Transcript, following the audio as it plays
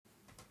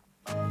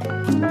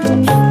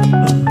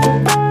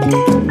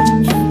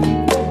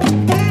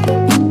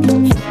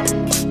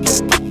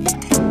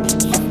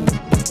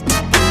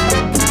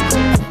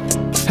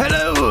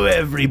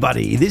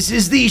Everybody, this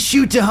is the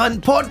Shoot to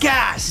Hunt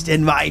podcast,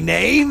 and my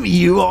name,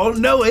 you all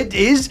know it,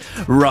 is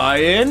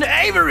Ryan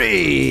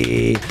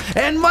Avery,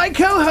 and my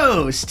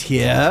co-host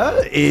here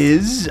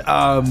is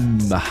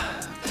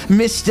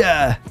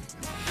Mr.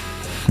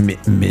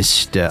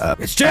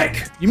 It's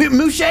Jake. You mean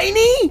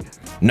Mushaney?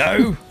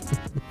 No,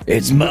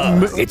 it's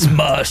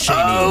Mushaney.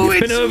 Oh,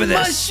 You've it's been over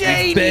this.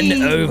 Mushaney. You've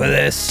been over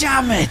this.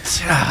 Damn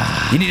it!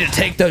 You need to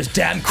take those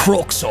damn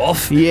Crocs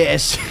off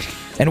Yes.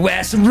 and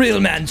wear some real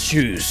man's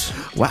shoes.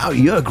 Wow,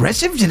 you're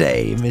aggressive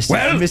today, Mr.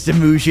 Well, Mr.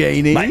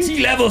 Mushaney. My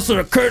T levels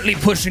are currently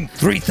pushing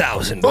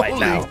 3,000 right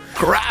Holy now.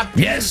 crap!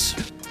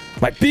 Yes,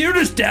 my beard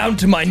is down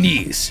to my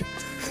knees.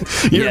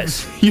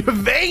 Yes, Your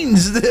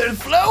veins, they're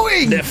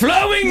flowing. they're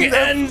flowing,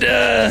 and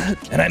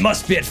I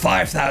must be at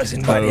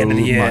 5,000 by the end of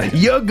the year.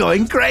 You're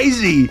going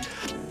crazy.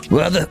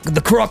 Well,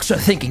 the Crocs are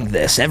thinking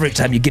this every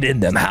time you get in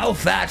them. How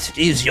fat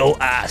is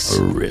your ass?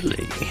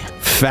 Really?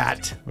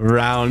 Fat,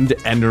 round,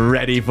 and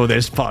ready for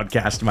this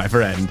podcast, my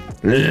friend.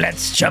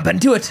 Let's jump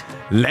into it.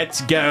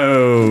 Let's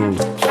go.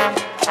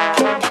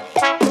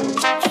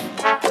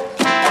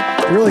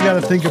 You really got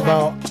to think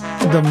about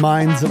the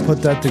minds that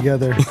put that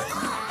together.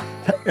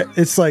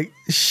 It's like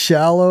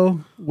shallow,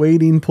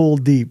 wading pool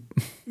deep.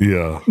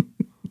 Yeah.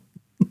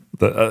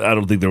 I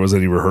don't think there was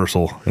any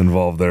rehearsal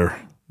involved there.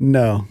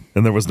 No.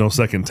 And there was no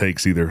second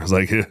takes either. It's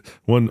like,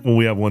 when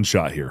we have one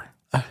shot here.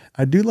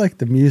 I do like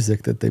the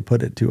music that they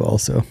put it to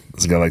also.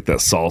 It's got like that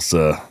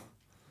salsa,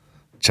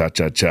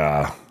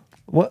 cha-cha-cha.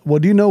 What? Well,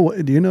 do you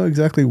know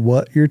exactly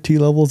what your T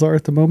levels are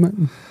at the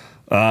moment?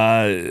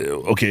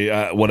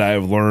 Okay, what I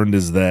have learned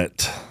is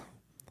that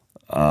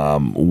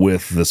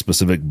with the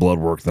specific blood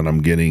work that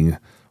I'm getting,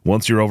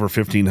 once you're over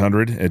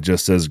 1,500, it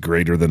just says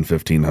greater than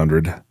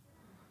 1,500.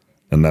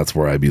 And that's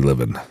where I be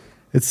living.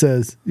 It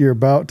says you're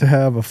about to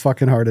have a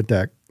fucking heart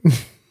attack.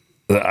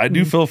 I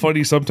do feel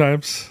funny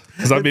sometimes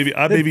because I may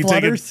be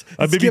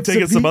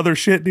taking some other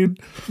shit, dude.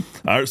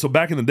 All right, so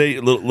back in the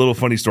day, little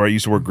funny story. I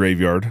used to work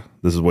graveyard.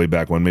 This is way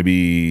back when,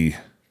 maybe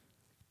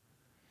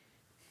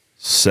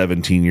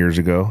 17 years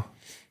ago,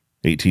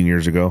 18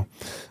 years ago.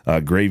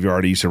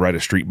 Graveyard. I used to ride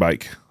a street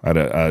bike. I had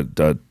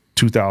a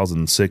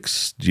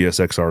 2006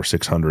 GSXR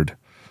 600,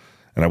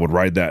 and I would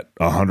ride that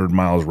 100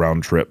 miles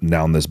round trip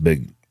down this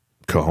big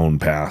Cajon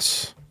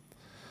Pass.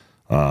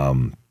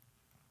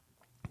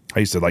 I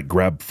used to like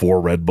grab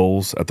 4 Red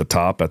Bulls at the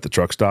top at the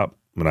truck stop,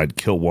 and I'd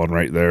kill one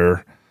right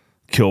there,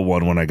 kill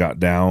one when I got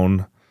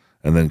down,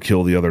 and then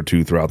kill the other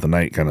 2 throughout the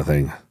night kind of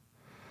thing.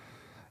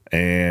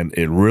 And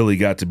it really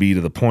got to be to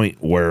the point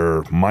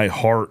where my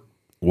heart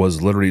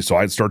was literally, so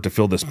I'd start to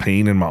feel this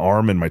pain in my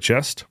arm and my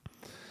chest.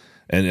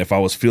 And if I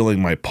was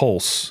feeling my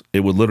pulse,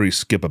 it would literally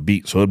skip a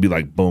beat. So it'd be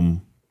like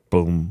boom,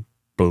 boom,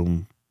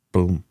 boom,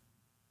 boom,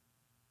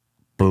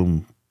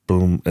 boom,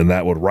 boom. And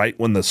that would, right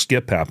when the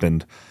skip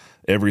happened,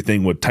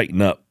 everything would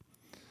tighten up.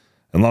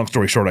 And long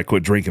story short, I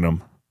quit drinking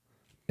them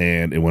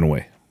and it went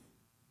away.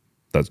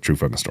 That's a true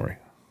fucking story.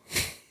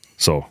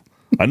 So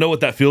I know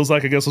what that feels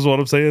like, I guess is what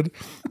I'm saying.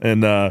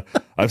 And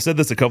I've said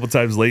this a couple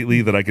times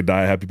lately that I could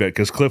die a happy bet,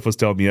 because Cliff was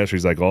telling me yesterday,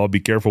 he's like, oh,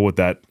 be careful with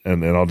that.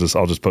 And I'll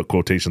just put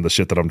quotation the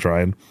shit that I'm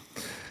trying.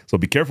 So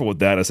be careful with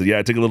that. I said, yeah,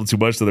 I took a little too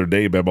much the other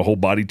day, man. My whole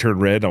body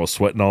turned red. I was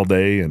sweating all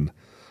day. And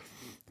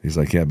he's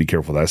like, yeah, be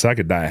careful with that. I said, I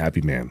could die a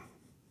happy man.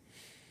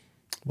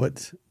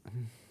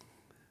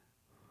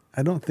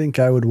 I don't think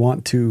I would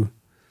want to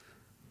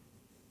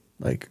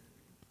like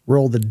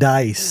roll the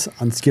dice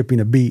on skipping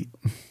a beat.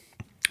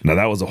 Now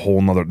that was a whole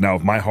nother. Now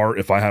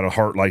if I had a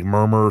heart like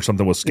murmur or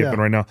something was skipping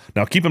right now.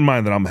 Now keep in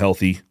mind that I'm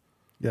healthy.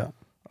 Yeah.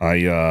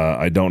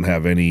 I don't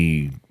have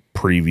any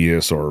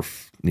previous or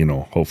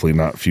hopefully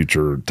not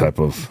future type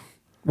of.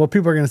 Well,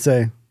 people are going to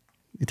say,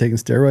 you taking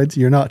steroids?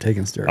 You're not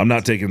taking steroids. I'm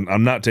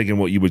not taking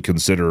what you would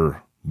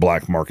consider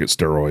black market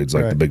steroids,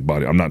 like the big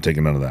body. I'm not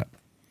taking none of that.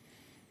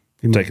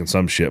 I'm taking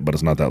some shit, but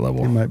it's not that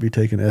level. You might be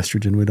taking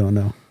estrogen. We don't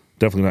know.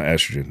 Definitely not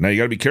estrogen. Now you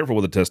got to be careful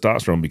with the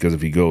testosterone, because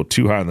if you go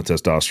too high on the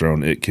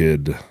testosterone, it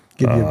could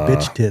give you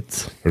bitch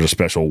tits. There's a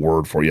special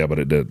word for it. Yeah, but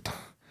it did.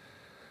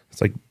 It's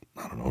like,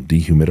 I don't know,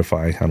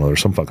 dehumidify. I don't know.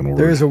 There's some fucking word.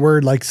 There is a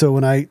word like, so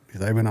when I've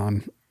been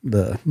on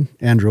the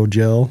andro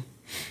gel,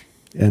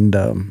 and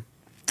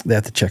they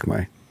have to check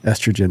my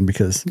estrogen,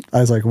 because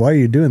I was like, why are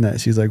you doing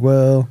that? She's like,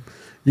 well,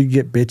 you can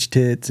get bitch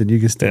tits and you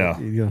can still.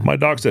 Yeah. My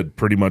doc said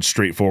pretty much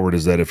straightforward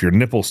is that if your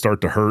nipples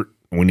start to hurt,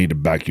 we need to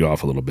back you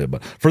off a little bit.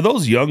 But for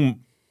those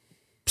young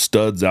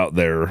studs out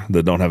there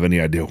that don't have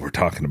any idea what we're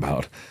talking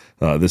about,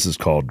 this is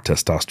called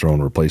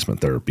testosterone replacement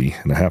therapy.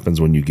 And it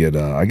happens when you get,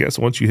 I guess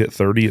once you hit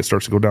 30, it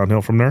starts to go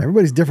downhill from there.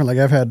 Everybody's different. Like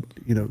I've had,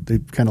 they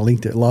kind of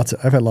linked it.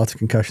 I've had lots of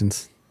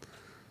concussions.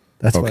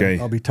 That's why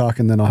I'll be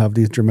talking, then I'll have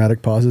these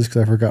dramatic pauses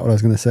because I forgot what I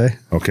was going to say.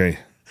 Okay.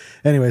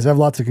 Anyways, I have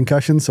lots of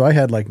concussions, so I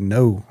had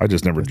no. I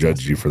just never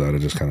judged you for that. I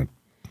just kind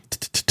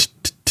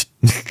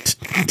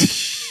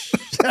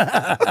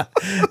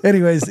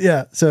Anyways,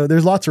 yeah. So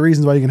there's lots of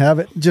reasons why you can have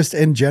it. Just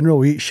in general,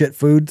 we eat shit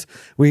foods.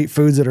 We eat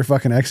foods that are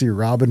fucking actually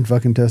robbing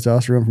fucking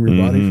testosterone from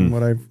your body, from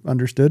what I've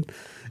understood.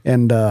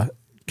 And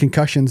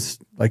concussions,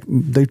 like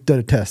they did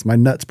a test. My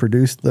nuts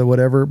produce the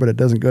whatever, but it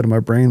doesn't go to my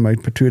brain. My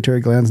pituitary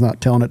gland's not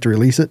telling it to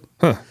release it.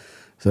 Huh.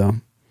 So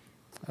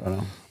I don't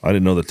know. I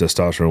didn't know that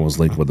testosterone was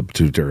linked with the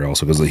pituitary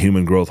also, because the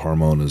human growth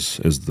hormone is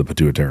the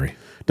pituitary.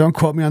 Don't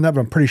quote me on that, but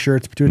I'm pretty sure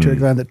it's the pituitary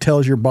gland that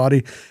tells your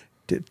body,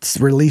 it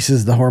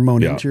releases the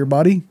hormone into your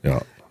body.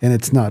 Yeah. And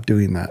it's not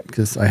doing that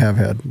because I have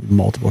had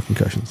multiple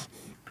concussions.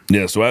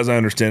 Yeah, so as I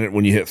understand it,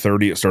 when you hit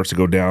 30, it starts to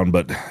go down,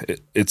 but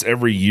it's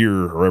every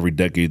year or every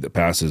decade that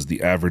passes,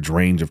 the average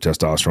range of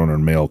testosterone in a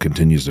male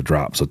continues to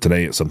drop. So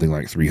today it's something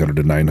like 300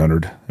 to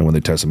 900, and when they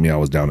tested me, I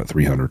was down at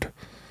 300.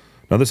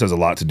 Now, this has a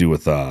lot to do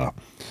with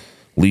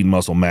lean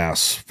muscle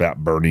mass, fat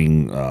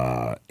burning,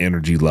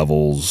 energy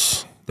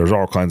levels. There's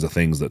all kinds of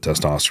things that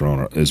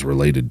testosterone is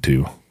related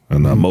to,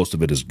 and most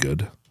of it is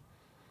good.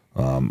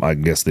 I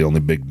guess the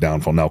only big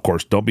downfall. Now, of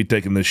course, don't be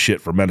taking this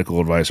shit for medical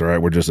advice, all right?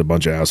 We're just a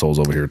bunch of assholes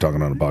over here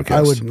talking on a podcast.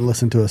 I wouldn't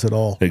listen to us at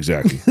all.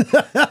 Exactly.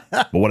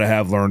 But what I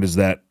have learned is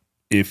that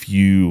if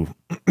you're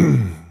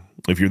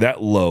that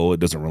low, it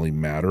doesn't really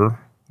matter.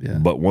 Yeah.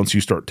 But once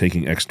you start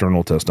taking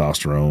external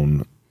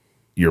testosterone,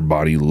 your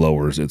body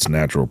lowers its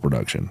natural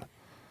production.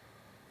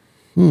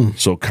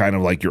 So kind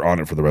of like you're on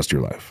it for the rest of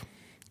your life.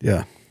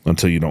 Yeah.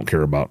 Until you don't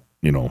care about,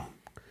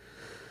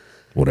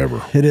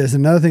 whatever. It is.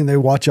 Another thing they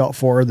watch out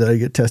for that I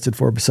get tested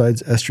for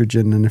besides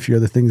estrogen and a few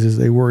other things is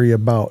they worry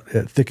about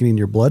thickening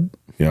your blood.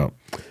 Yeah.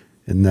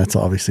 And that's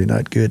obviously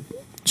not good.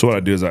 So what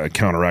I do is I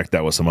counteract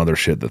that with some other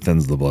shit that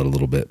thins the blood a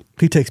little bit.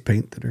 He takes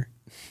paint thinner.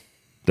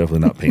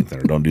 Definitely not paint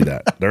thinner. Don't do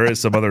that. There is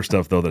some other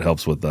stuff, though, that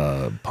helps with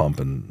pump,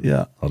 and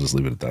Yeah. I'll just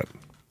leave it at that.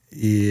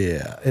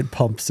 Yeah, it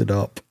pumps it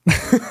up.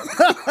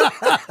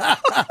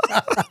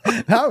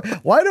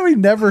 Why do we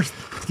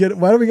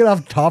get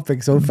off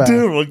topic so fast?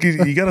 Dude, look,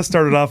 you got to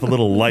start it off a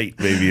little light,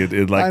 maybe.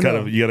 You got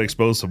to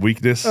expose some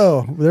weakness.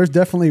 Oh, there's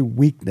definitely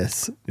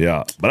weakness.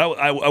 Yeah, but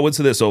I would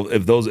say this. So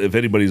if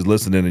anybody's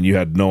listening and you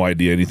had no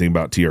idea anything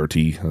about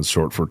TRT, that's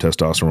short for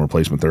testosterone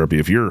replacement therapy.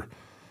 If you're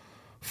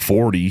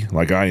 40,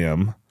 like I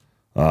am,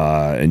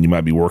 and you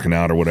might be working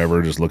out or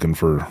whatever, just looking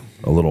for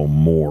a little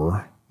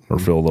more or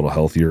feel a little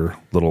healthier,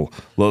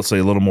 let's say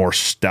a little more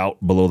stout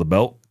below the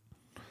belt,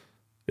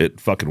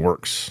 it fucking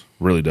works.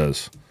 Really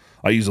does.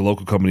 I use a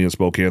local company in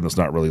Spokane that's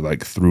not really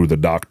like through the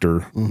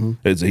doctor.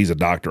 He's a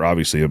doctor,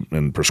 obviously,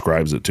 and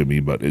prescribes it to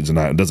me, but it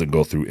doesn't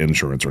go through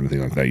insurance or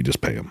anything like that. You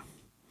just pay him.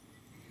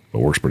 But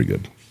it works pretty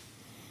good.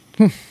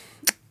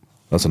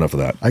 That's enough of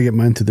that. I get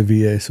mine to the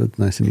VA, so it's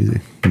nice and easy.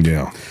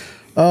 Yeah.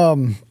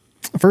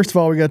 First of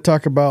all, we got to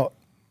talk about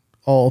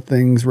all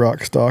things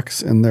rock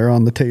stocks, and they're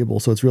on the table,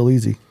 so it's real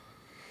easy.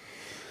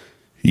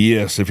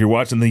 Yes, if you're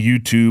watching the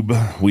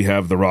YouTube, we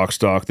have the rock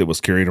stock that was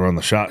carried around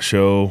the SHOT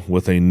Show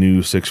with a new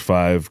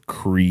 6.5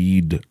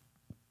 Creed.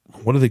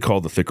 What do they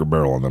call the thicker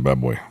barrel on that bad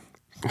boy?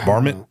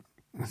 Varmint?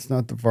 It's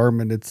not the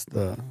varmint. It's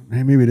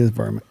maybe it is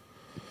varmint.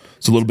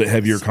 It's a little bit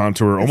heavier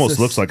contour. Almost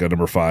looks like a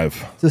number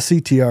 5. It's a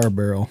CTR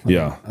barrel.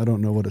 Yeah. I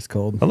don't know what it's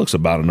called. That looks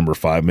about a number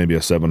 5, maybe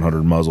a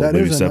 700 muzzle, That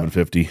maybe is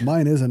 750.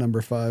 Mine is a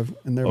number 5,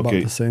 and they're about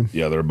the same.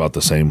 Yeah, they're about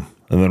the same.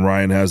 And then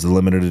Ryan has the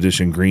limited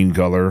edition green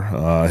color,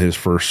 his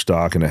first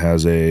stock, and it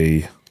has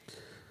a...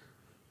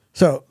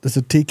 So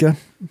this Tikka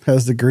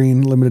has the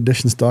green limited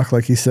edition stock,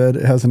 like he said.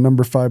 It has a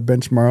number 5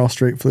 Benchmark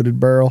straight fluted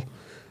barrel.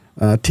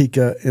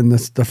 Tikka in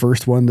the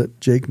first one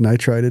that Jake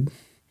nitrided.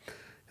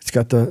 It's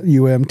got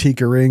the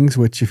Tikka rings,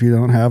 which if you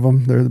don't have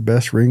them, they're the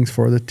best rings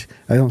for the...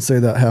 I don't say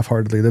that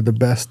half-heartedly. They're the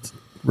best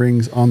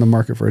rings on the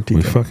market for a Tikka.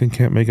 We fucking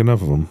can't make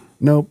enough of them.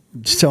 Nope.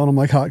 Just selling them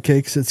like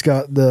hotcakes. It's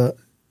got the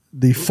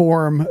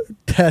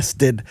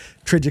forum-tested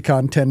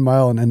Trijicon 10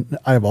 mile, and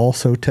I've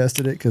also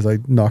tested it because I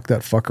knock that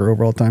fucker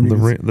over all the time.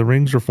 The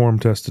rings are form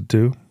tested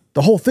too.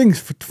 The whole thing's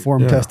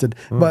form tested,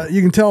 but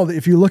you can tell that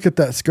if you look at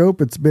that scope,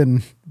 it's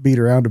been beat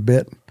around a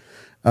bit.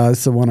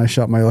 It's the one I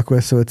shot my luck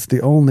with, so it's the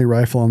only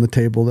rifle on the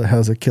table that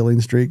has a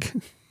killing streak.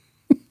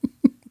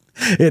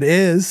 It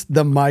is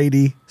the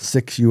mighty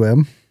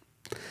 6UM.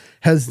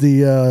 Has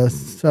the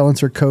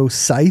Silencer Co.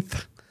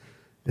 Scythe.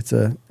 It's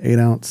a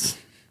 8-ounce,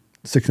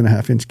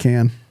 6.5-inch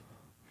can.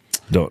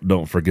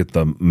 Don't forget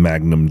the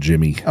Magnum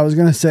Jimmy. I was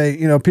gonna say,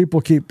 people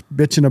keep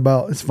bitching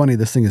about. It's funny.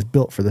 This thing is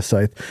built for the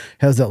Scythe.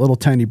 Has that little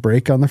tiny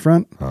break on the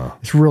front.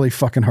 It's really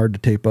fucking hard to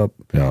tape up.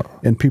 Yeah.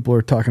 And people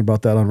are talking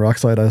about that on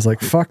Rockslide. I was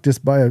like, fuck,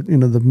 just buy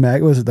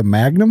the was it the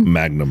Magnum?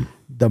 Magnum.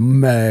 The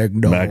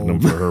Magnum. Magnum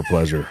for her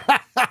pleasure.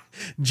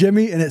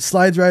 Jimmy, and it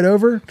slides right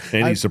over.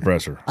 Any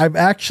suppressor.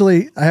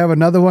 I have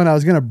another one. I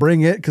was gonna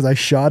bring it because I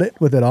shot it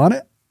with it on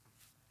it,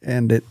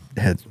 and it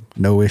had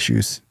no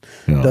issues.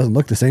 Yeah. It doesn't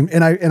look the same.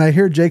 And I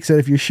hear Jake said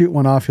if you shoot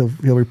one off, he'll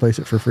replace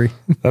it for free.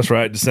 That's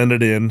right. Just send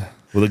it in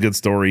with a good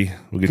story.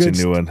 We'll get you a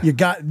new one. You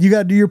got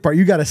to do your part.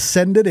 You got to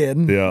send it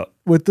in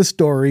with the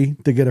story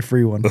to get a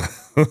free one.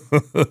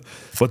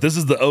 But this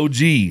is the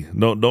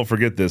OG. Don't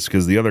forget this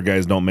because the other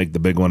guys don't make the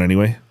big one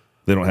anyway.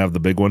 They don't have the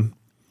big one.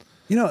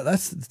 You know,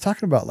 that's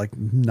talking about like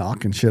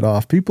knocking shit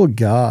off. People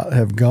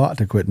have got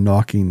to quit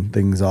knocking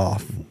things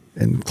off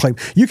and claim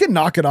you can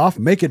knock it off,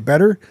 make it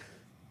better,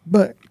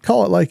 but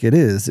call it like it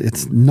is.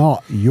 It's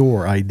not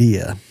your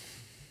idea.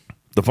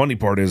 The funny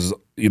part is,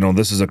 you know,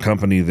 this is a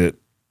company that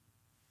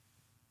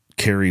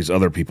carries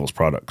other people's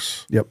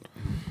products. Yep.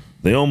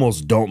 They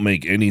almost don't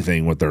make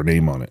anything with their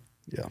name on it.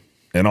 Yeah.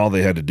 And all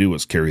they had to do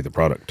was carry the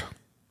product.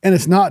 And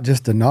it's not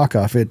just a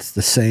knockoff, it's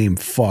the same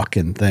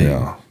fucking thing.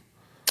 Yeah.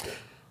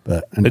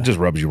 But It just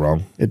rubs you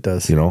wrong. it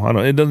does. You know,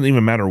 it doesn't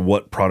even matter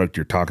what product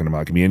you're talking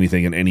about. It can be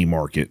anything in any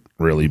market,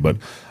 really. But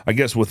I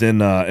guess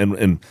within,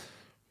 and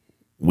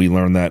we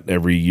learn that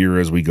every year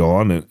as we go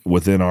on,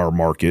 within our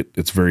market,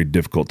 it's very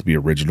difficult to be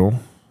original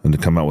and to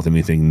come out with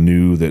anything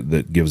new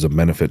that gives a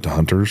benefit to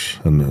hunters.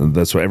 And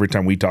that's why every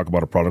time we talk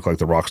about a product like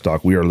the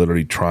Rockstock, we are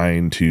literally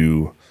trying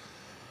to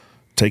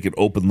take an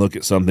open look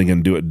at something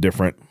and do it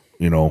different,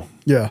 you know.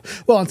 Yeah.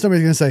 Well, and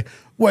somebody's going to say,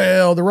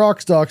 well, the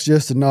Rockstock's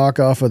just a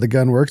knockoff of the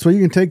Gunworks. Well, you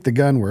can take the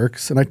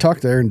Gunworks. And I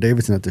talked to Aaron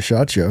Davidson at the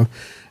SHOT Show,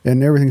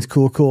 and everything's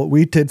cool.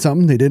 We did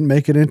something. They didn't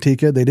make it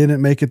Antica. They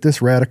didn't make it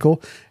this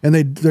radical. And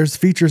there's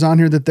features on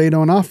here that they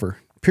don't offer,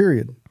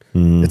 period.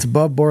 It's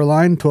above bore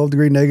line,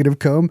 12-degree negative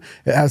comb.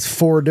 It has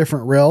 4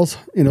 different rails,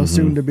 you know,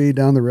 soon to be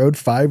down the road,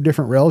 5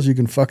 different rails you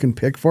can fucking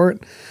pick for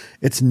it.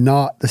 It's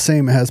not the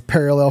same. It has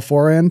parallel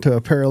forend to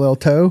a parallel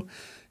toe.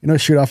 You know,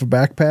 shoot off a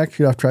backpack,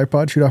 shoot off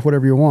tripod, shoot off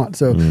whatever you want.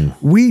 So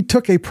we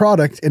took a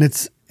product, and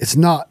it's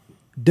not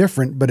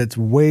different, but it's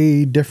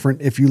way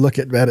different if you look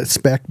at it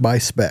spec by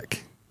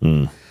spec.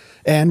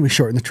 And we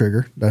shortened the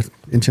trigger. That's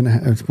inch and a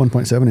half. It's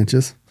 1.7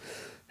 inches.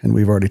 And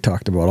we've already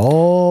talked about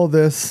all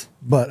this,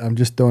 but I'm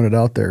just throwing it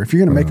out there. If you're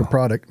going to make a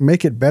product,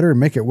 make it better and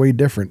make it way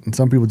different. And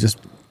some people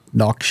just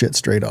knock shit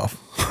straight off.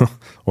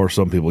 Or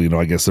some people, you know,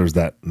 I guess there's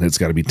that, it's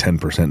got to be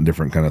 10%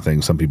 different kind of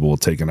thing. Some people will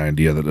take an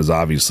idea that is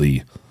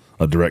obviously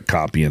a direct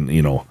copy and,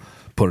 you know,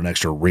 put an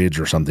extra ridge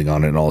or something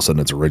on it, and all of a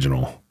sudden it's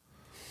original.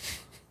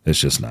 It's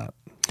just not.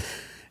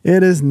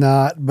 It is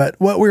not. But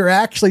what we're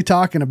actually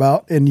talking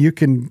about, and you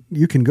can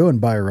go and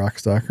buy a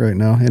Rockstock right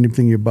now.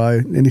 Anything you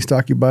buy, any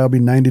stock you buy will be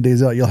 90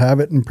 days out. You'll have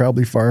it in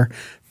probably far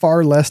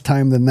less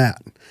time than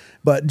that.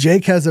 But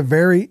Jake has a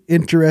very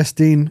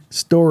interesting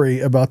story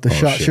about the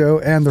SHOT Show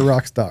and the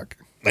Rockstock.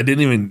 I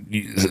didn't even,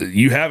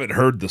 you haven't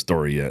heard the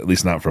story yet, at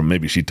least not from,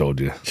 maybe she told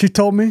you. She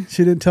told me.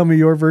 She didn't tell me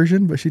your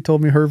version, but she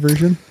told me her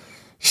version.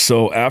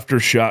 So after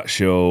SHOT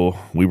Show,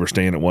 we were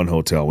staying at one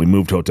hotel. We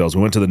moved hotels.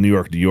 We went to the New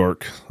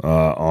York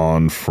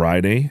on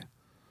Friday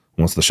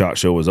once the SHOT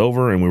Show was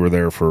over, and we were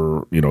there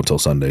for, you know, till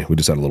Sunday. We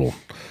just had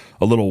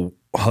a little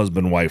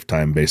husband-wife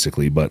time,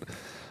 basically. But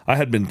I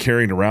had been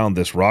carrying around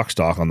this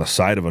Rockstock on the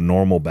side of a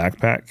normal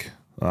backpack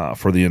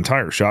for the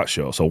entire SHOT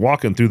Show. So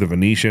walking through the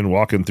Venetian,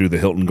 walking through the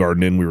Hilton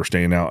Garden Inn, we were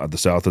staying out at the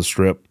South of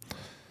Strip,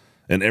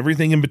 and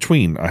everything in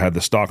between, I had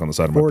the stock on the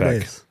side of my 4 pack.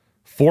 days.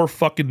 4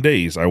 fucking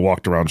days I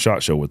walked around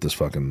SHOT Show with this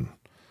fucking...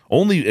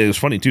 It was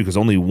funny, too, because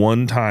only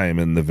one time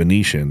in the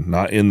Venetian,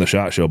 not in the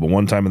SHOT Show, but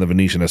one time in the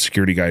Venetian, a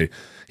security guy,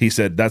 he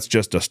said, "That's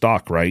just a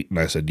stock, right?" And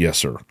I said, "Yes,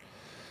 sir."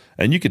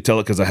 And you could tell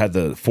it because I had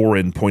the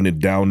forend pointed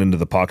down into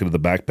the pocket of the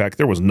backpack.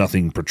 There was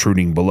nothing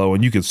protruding below,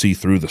 and you could see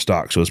through the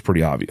stock, so it's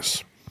pretty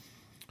obvious.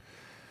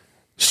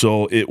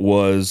 So it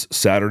was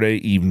Saturday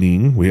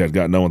evening. We had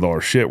gotten done with all our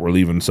shit. We're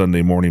leaving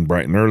Sunday morning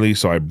bright and early.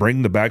 So I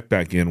bring the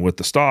backpack in with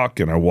the stock,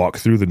 and I walk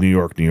through the New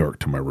York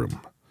to my room.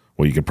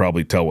 Well, you can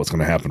probably tell what's going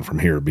to happen from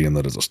here, being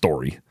that it's a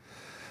story.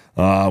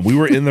 We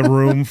were in the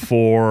room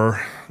for,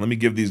 let me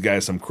give these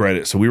guys some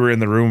credit. So we were in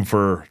the room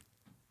for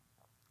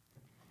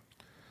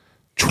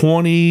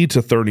 20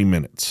 to 30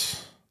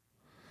 minutes.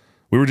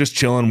 We were just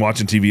chilling,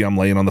 watching TV. I'm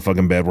laying on the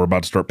fucking bed. We're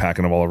about to start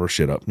packing up all of our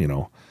shit up, you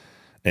know.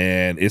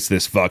 And it's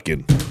this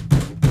fucking...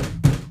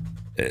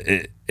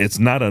 It's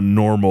not a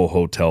normal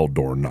hotel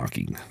door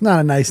knocking. Not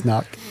a nice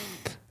knock.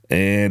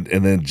 And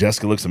then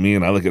Jessica looks at me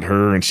and I look at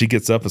her, and she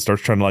gets up and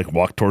starts trying to like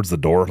walk towards the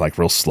door, like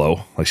real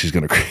slow, like she's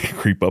going to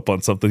creep up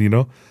on something, you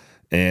know?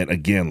 And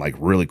again, like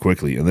really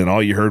quickly. And then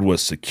all you heard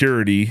was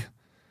security.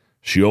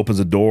 She opens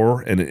the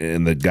door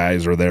and the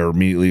guys are there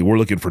immediately. We're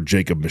looking for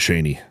Jacob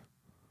Machaney.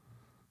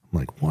 I'm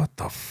like, what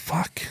the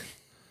fuck?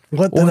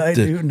 What did I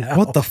do now?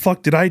 What the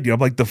fuck did I do? I'm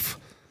like, I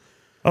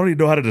don't even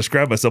know how to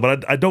describe myself,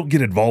 but I don't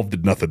get involved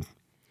in nothing.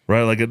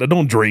 Right? Like, I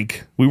don't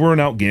drink. We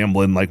weren't out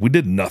gambling. Like, we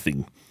did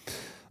nothing.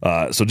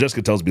 So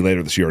Jessica tells me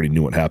later that she already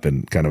knew what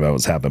happened, kind of how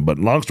it's happened. But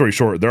long story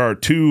short, there are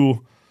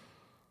 2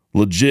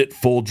 legit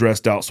full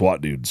dressed out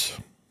SWAT dudes.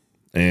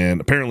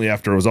 And apparently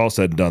after it was all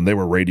said and done, they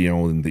were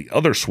radioing the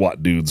other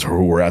SWAT dudes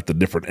who were at the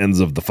different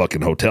ends of the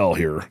fucking hotel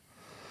here.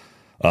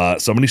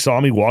 Somebody saw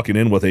me walking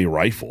in with a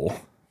rifle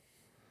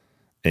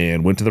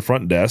and went to the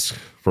front desk,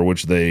 for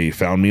which they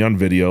found me on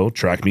video,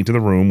 tracked me to the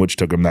room, which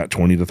took them that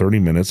 20 to 30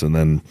 minutes. And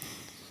then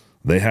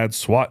they had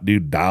SWAT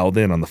dude dialed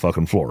in on the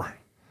fucking floor.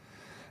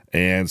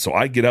 And so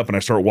I get up and I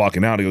start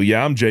walking out. I go,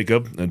 "Yeah, I'm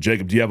Jacob. And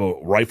Jacob, do you have a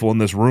rifle in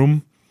this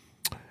room?"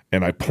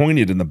 And I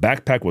pointed, and the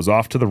backpack was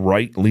off to the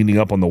right, leaning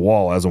up on the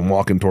wall as I'm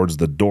walking towards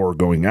the door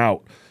going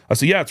out. I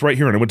said, "Yeah, it's right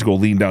here." And I went to go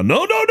lean down.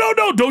 No,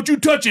 don't you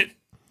touch it.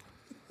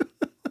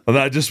 And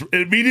I just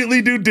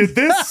immediately, dude, did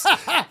this.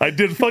 I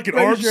did fucking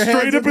Raise arms your hands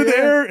straight up in the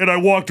air, and I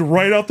walked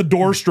right out the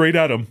door straight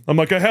at him. I'm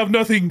like, I have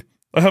nothing.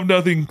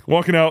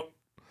 Walking out.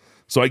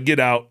 So I get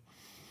out,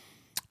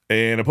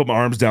 and I put my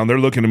arms down. They're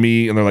looking at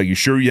me, and they're like, you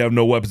sure you have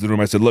no weapons in the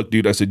room? I said, look,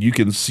 dude, I said, you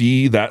can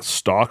see that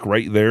stock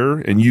right there,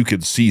 and you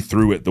could see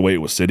through it the way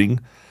it was sitting.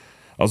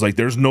 I was like,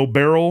 there's no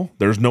barrel.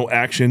 There's no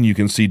action. You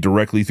can see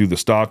directly through the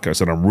stock. I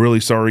said, I'm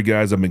really sorry,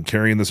 guys. I've been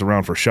carrying this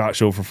around for SHOT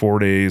Show for 4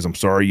 days. I'm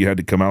sorry you had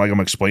to come out. Like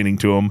I'm explaining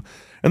to them.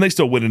 And they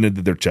still went in and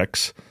did their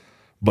checks.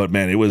 But,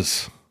 man, it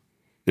was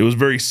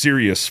very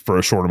serious for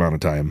a short amount of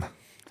time.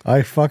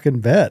 I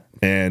fucking bet.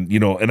 And,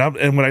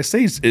 and when I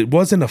say this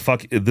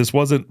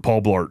wasn't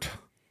Paul Blart.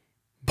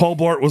 Paul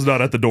Blart was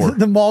not at the door.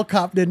 The mall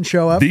cop didn't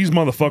show up These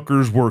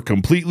motherfuckers were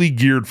completely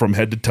geared from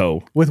head to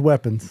toe. with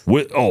weapons.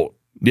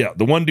 Yeah,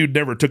 the one dude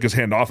never took his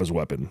hand off his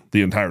weapon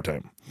the entire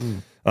time.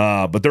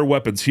 But their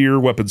weapons here,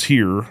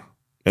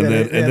 and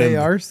then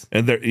ARs?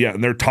 and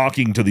they're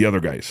talking to the other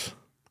guys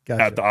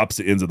Gotcha. at the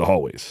opposite ends of the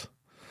hallways.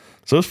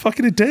 So it's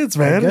fucking intense,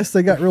 man. I guess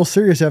they got real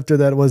serious after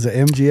that. Was the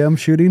MGM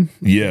shooting?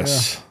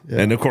 Yes,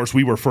 Yeah. and of course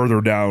we were further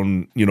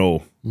down.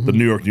 The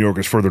New York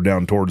is further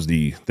down towards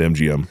the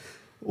MGM.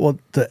 Well,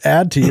 to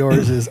add to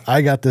yours is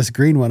I got this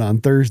green one on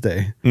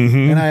Thursday,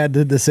 and I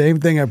did the same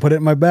thing. I put it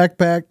in my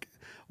backpack,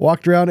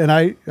 walked around, and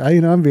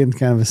I'm being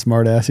kind of a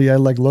smart assy. I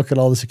look at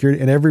all the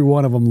security, and every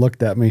one of them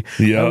looked at me.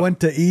 Yeah. I went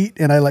to eat,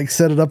 and I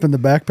set it up in the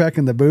backpack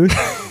in the booth,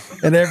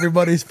 and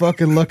everybody's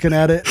fucking looking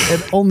at it.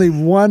 And only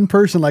one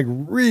person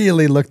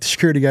the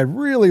security guy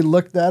really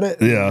looked at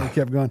it. Yeah. And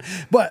kept going.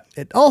 But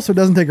it also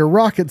doesn't take a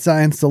rocket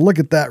science to look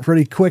at that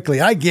pretty quickly.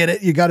 I get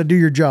it. You got to do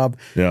your job.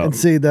 Yeah. And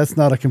see, that's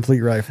not a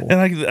complete rifle.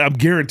 And I'm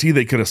guaranteed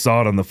they could have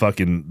saw it on the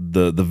fucking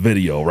the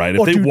video, right?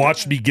 If Oh, they dude,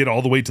 watched me get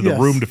all the way to the yes.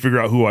 room to figure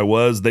out who I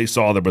was, they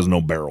saw there was no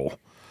barrel.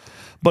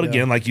 But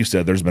again, like you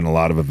said, there's been a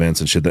lot of events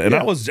and shit.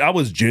 I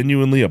was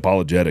genuinely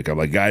apologetic. I'm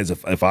like, guys,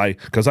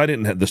 because I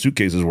didn't have the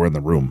suitcases were in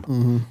the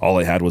room. All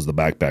I had was the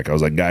backpack. I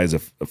was like, guys,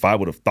 if I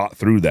would have thought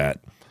through that,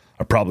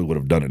 I probably would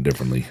have done it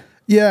differently.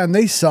 Yeah, and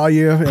they saw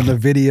you in the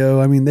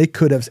video. I mean, they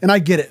could have, and I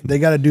get it. They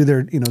got to do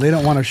their, they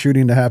don't want a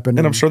shooting to happen.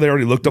 And I'm sure they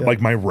already looked up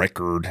my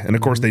record, and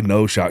of course they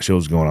know SHOT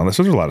Show's going on.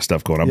 So there's a lot of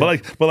stuff going on. Yeah.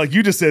 But like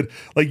you just said,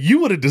 like you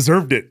would have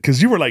deserved it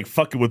because you were like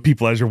fucking with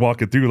people as you're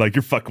walking through, like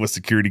you're fucking with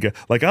security guy.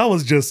 Like I'm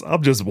just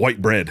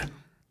white bread.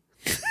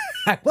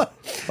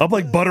 I'm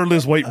like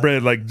butterless white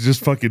bread, like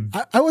just fucking.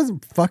 I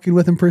wasn't fucking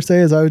with him per se,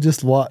 as I would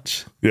just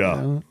watch.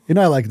 Yeah.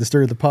 I like to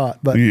stir the pot,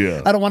 but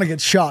Yeah. I don't want to get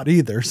shot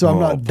either, so I'm Oh,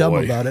 not dumb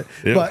boy. about it.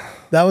 Yeah. But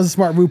that was a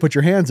smart move. Put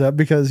your hands up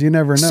because you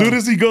never know. As soon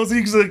as he goes,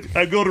 he's like,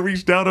 I go to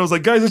reach down. I was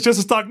like, guys, it's just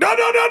a stock. No. And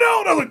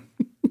I was like,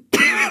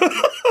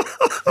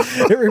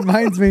 It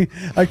reminds me,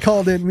 I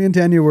called in. Me and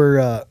Tanya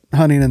were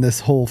hunting, and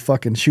this whole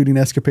fucking shooting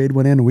escapade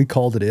went in, and we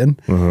called it in.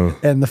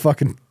 And the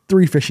fucking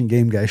 3 fishing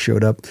game guys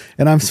showed up,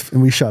 and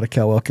we shot a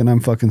cow elk, and I'm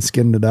fucking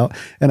skinning it out.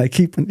 And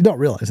you don't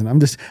realize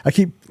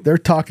it. They're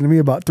talking to me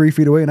about 3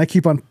 feet away, and I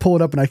keep on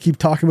pulling up, and I keep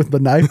talking with the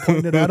knife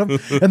pointed at them,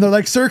 and they're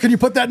like, "Sir, can you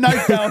put that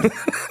knife down?"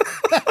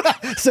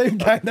 Same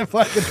kind of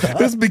fucking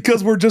thought. it's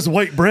because we're just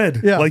white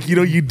bread. Yeah. Like,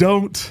 you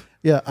don't.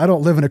 Yeah, I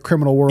don't live in a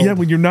criminal world. Yeah,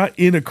 when you're not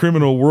in a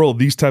criminal world,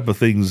 these type of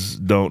things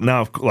don't.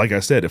 Now, like I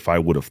said, if I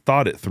would have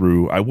thought it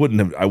through, I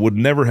would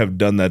never have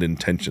done that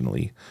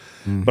intentionally.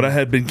 But I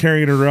had been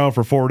carrying it around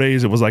for 4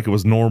 days. It was like it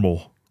was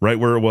normal, right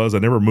where it was. I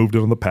never moved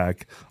it on the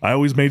pack. I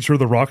always made sure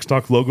the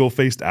Rockstock logo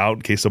faced out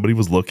in case somebody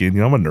was looking.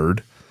 I'm a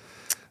nerd.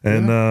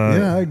 And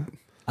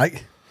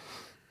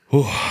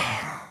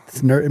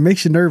it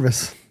makes you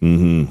nervous.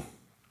 Mm-hmm.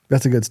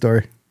 That's a good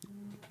story.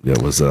 yeah,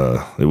 it was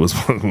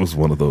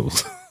one of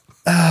those.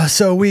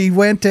 So we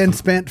went and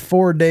spent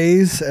 4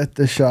 days at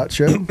the SHOT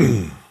Show,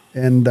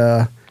 and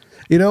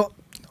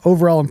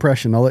overall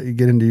impression. I'll let you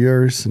get into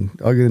yours, and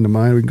I'll get into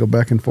mine. We can go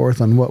back and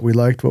forth on what we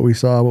liked, what we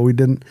saw, what we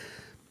didn't.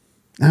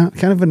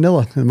 Kind of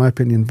vanilla, in my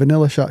opinion.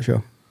 Vanilla SHOT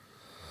Show.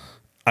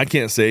 I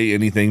can't say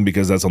anything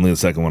because that's only the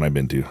second one I've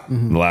been to.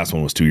 The last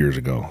one was 2 years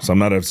ago, so I'm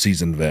not a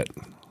seasoned vet.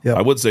 Yep.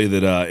 I would say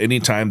that any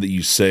time that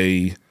you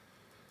say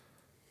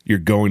you're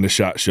going to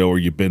SHOT Show or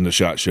you've been to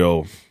SHOT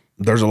Show,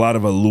 there's a lot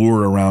of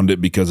allure around it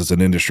because it's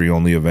an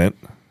industry-only event,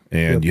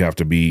 and you have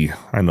to be.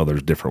 I know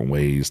there's different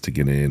ways to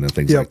get in and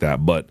things like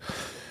that, but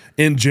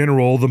in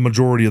general, the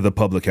majority of the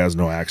public has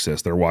no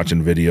access. They're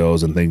watching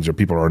videos and things, or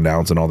people are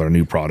announcing all their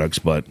new products,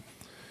 but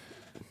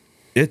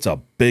it's a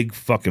big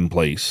fucking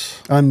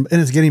place. And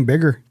it's getting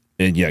bigger.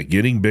 And yeah,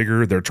 getting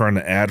bigger. They're trying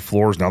to add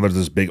floors. Now there's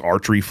this big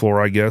archery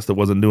floor, I guess, that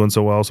wasn't doing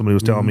so well. Somebody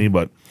was telling me,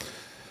 but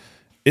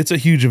it's a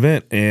huge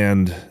event.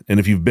 And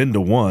if you've been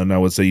to one, I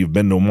would say you've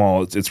been to them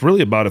all. It's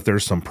really about if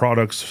there's some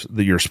products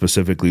that you're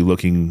specifically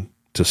looking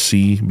to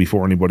see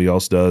before anybody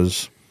else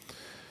does.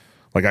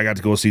 Like I got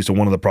to go see, so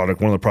one of the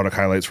product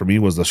highlights for me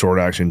was the Short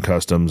Action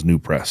Customs new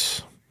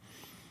press.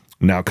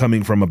 Now,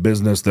 coming from a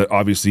business that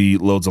obviously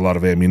loads a lot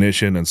of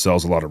ammunition and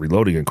sells a lot of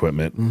reloading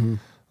equipment,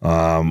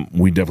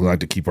 we definitely like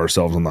to keep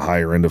ourselves on the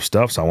higher end of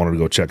stuff. So I wanted to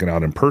go check it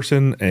out in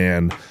person.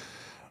 And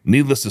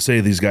needless to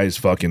say, these guys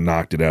fucking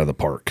knocked it out of the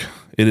park.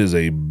 It is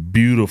a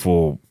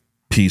beautiful,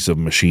 piece of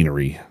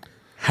machinery.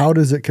 How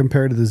does it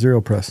compare to the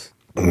Zero Press?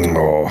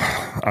 Oh,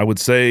 I would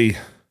say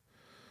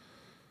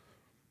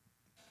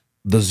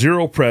the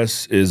Zero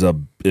Press is a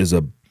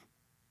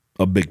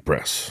big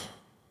press.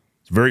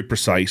 It's very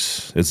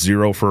precise. It's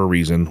zero for a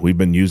reason. We've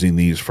been using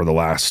these for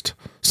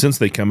since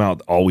they come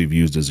out, all we've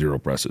used is Zero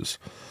Presses.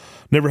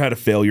 Never had a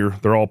failure.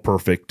 They're all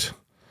perfect.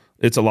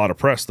 It's a lot of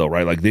press though,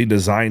 right? Like they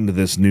designed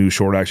this new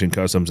Short Action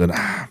Customs and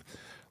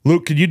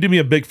Luke, could you do me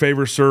a big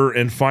favor, sir,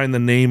 and find the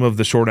name of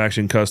the Short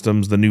Action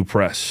Customs, the new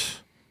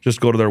press?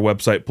 Just go to their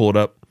website, pull it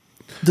up.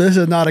 This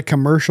is not a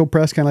commercial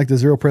press, kind of like the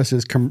Zero Press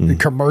is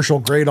commercial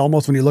grade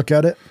almost when you look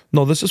at it.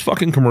 No, this is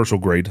fucking commercial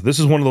grade. This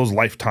is one of those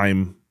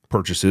lifetime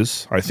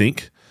purchases, I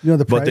think. You know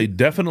the price? But they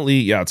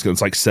definitely,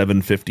 it's like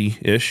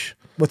 $750-ish.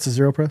 What's the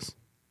Zero Press?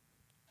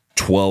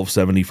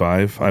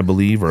 $12.75, I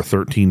believe, or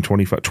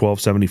 $13.25.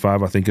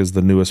 $12.75, I think, is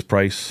the newest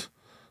price.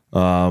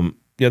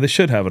 They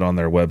should have it on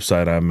their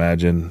website, I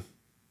imagine.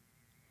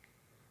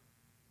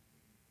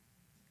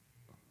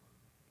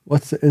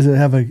 Does it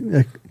have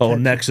a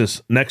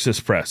Nexus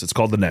Press. It's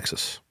called the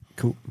Nexus.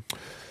 Cool.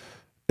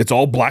 It's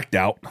all blacked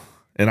out.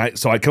 And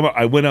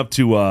I went up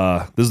to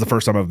this is the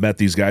first time I've met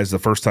these guys.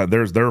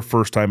 There's their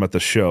first time at the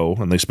show,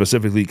 and they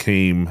specifically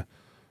came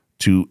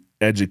to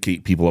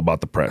educate people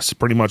about the press.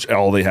 Pretty much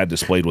all they had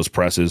displayed was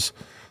presses.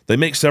 They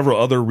make several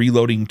other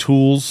reloading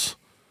tools.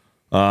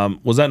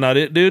 Was that not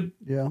it, dude?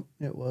 Yeah,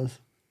 it was.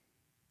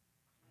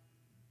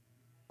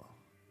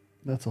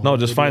 That's a No,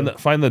 just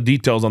find the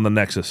details on the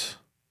Nexus.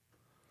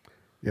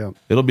 Yeah.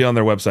 It'll be on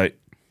their website.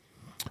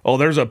 Oh,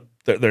 there you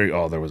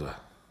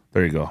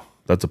go.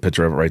 That's a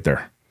picture of it right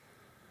there.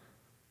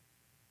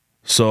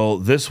 So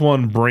this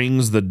one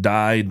brings the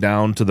die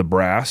down to the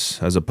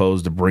brass as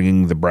opposed to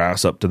bringing the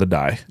brass up to the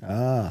die.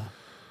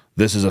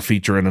 This is a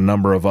feature in a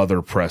number of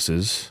other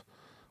presses.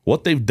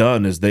 What they've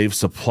done is they've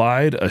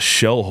supplied a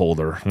shell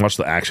holder. Watch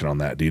the action on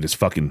that, dude.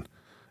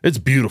 It's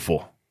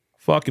beautiful.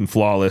 Fucking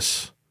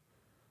flawless.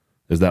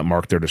 Is that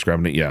Mark there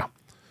describing it? Yeah.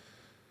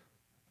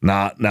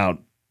 Now,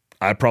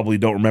 I probably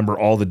don't remember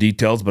all the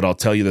details, but I'll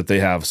tell you that they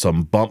have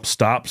some bump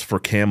stops for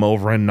cam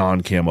over and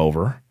non-cam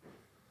over.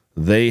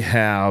 They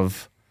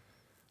have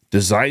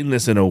designed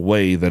this in a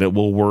way that it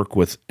will work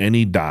with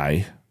any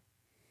die,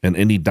 and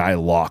any die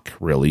lock,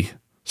 really.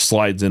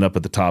 Slides in up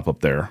at the top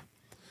up there.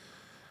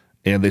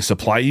 And they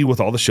supply you with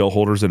all the shell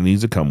holders that it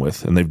needs to come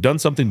with. And they've done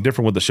something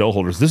different with the shell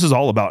holders. This is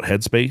all about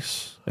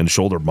headspace and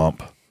shoulder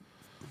bump.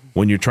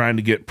 When you're trying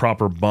to get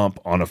proper bump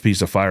on a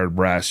piece of fired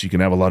brass, you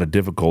can have a lot of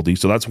difficulty.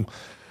 So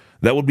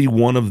that would be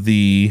one of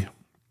the,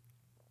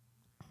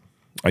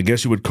 I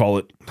guess you would call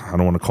it, I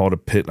don't want to call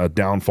it a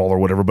downfall or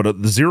whatever,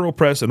 but the Zero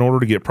Press, in order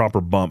to get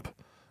proper bump,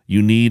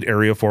 you need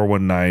Area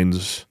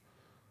 419's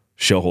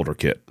shell holder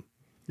kit.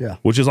 Yeah.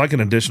 Which is like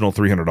an additional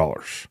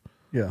 $300.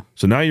 Yeah.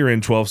 So now you're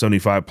in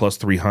 $1,275 plus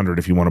 $300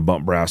 if you want to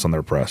bump brass on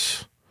their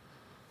press.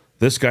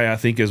 This guy, I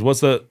think,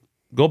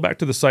 go back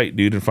to the site,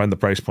 dude, and find the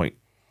price point.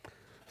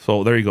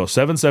 So there you go,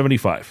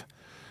 $775.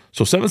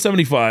 So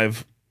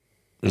 $775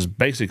 is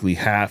basically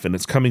half, and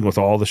it's coming with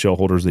all the shell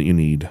holders that you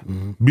need.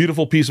 Mm-hmm.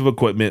 Beautiful piece of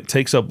equipment,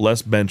 takes up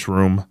less bench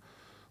room,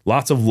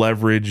 lots of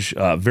leverage,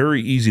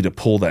 very easy to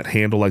pull that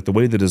handle. Like the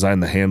way they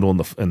designed the handle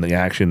and the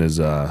action is,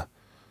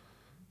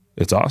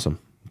 it's awesome.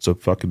 So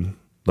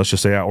let's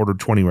just say I ordered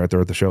 20 right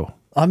there at the show.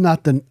 I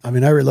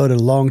reloaded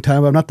a long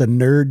time. I'm not the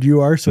nerd you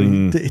are.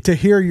 So to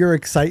hear your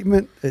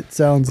excitement, it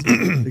sounds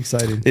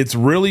exciting. It's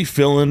really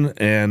filling.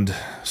 And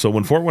so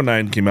when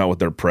 419 came out with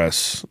their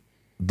press,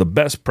 the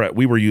best press,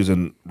 we were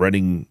using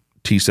Redding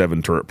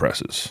T7 turret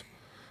presses,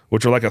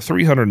 which are like a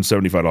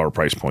 $375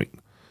 price point.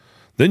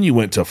 Then you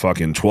went to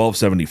fucking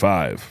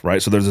 $1,275,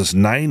 right? So there's this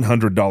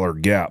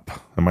 $900 gap.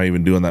 Am I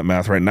even doing that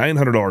math right?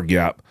 $900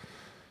 gap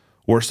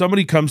where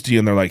somebody comes to you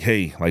and they're like,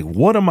 hey, like,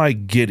 what am I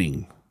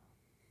getting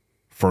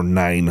for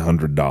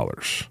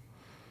 $900?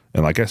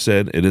 And like I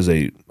said, it is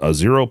a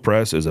Zero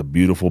Press is a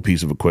beautiful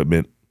piece of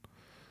equipment.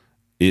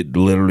 It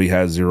literally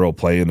has zero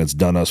play, and it's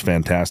done us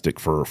fantastic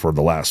for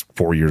the last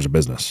 4 years of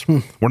business.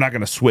 We're not going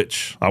to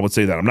switch. I would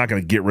say that. I'm not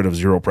going to get rid of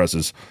Zero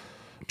Presses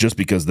just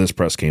because this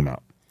press came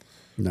out.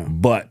 No.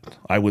 But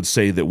I would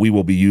say that we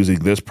will be using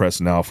this press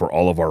now for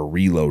all of our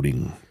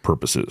reloading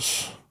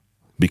purposes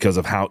because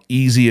of how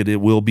easy it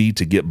will be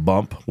to get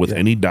bump with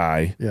any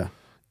die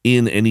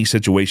in any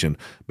situation.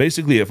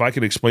 Basically, if I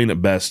could explain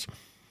it best,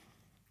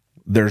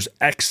 there's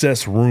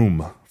excess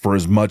room for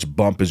as much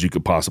bump as you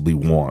could possibly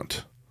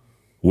want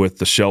with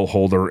the shell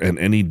holder and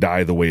any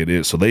die the way it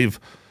is. So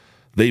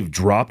they've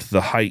dropped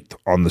the height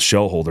on the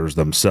shell holders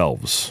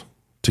themselves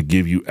to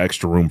give you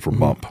extra room for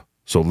bump.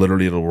 So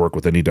literally it'll work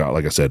with any die.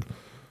 Like I said,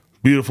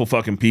 beautiful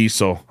fucking piece.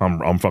 So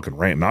I'm fucking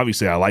ranting.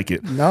 Obviously I like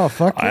it. No,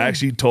 fuck I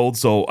actually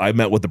I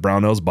met with the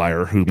Brownells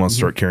buyer who wants to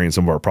start carrying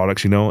some of our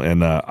products,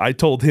 and I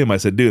told him, I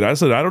said, I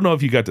don't know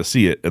if you got to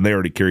see it, and they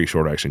already carry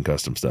Short Action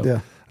Custom stuff.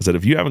 Yeah. I said,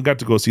 if you haven't got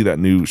to go see that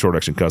new Short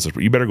Action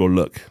Custom, you better go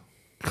look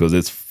because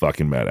it's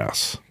fucking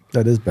badass.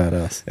 That is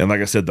badass. And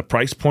like I said, the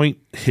price point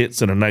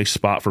hits in a nice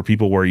spot for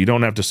people where you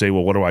don't have to say,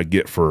 well, what do I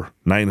get for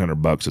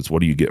 $900? It's what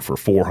do you get for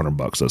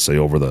 $400? Let's say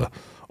over the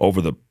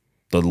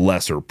the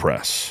lesser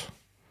press.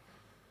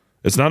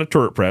 It's not a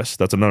turret press.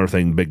 That's another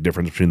thing, big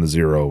difference between the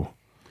Zero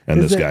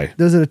and this guy.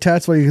 Does it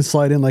attach while you can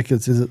slide in like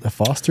is it a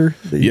Foster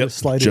that you just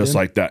slide just it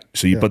in? like that.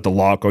 So you put the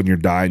lock on your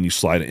die and you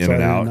slide it in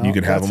and out. You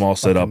can have them all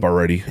set up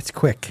already. It's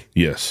quick.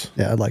 Yes.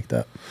 Yeah, I like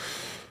that.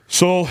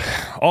 So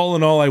all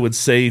in all, I would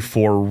say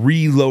for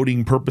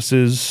reloading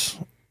purposes,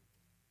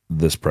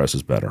 this press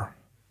is better.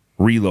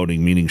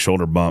 Reloading, meaning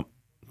shoulder bump,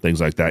 things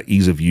like that,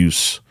 ease of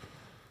use.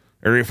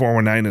 Area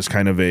 419 is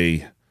kind of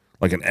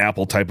like an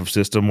Apple type of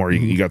system where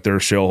you got their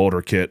shell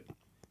holder kit,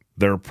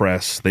 their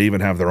press. They even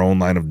have their own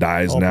line of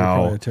dies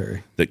now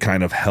that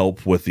kind of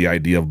help with the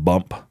idea of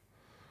bump,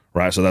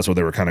 right? So that's what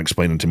they were kind of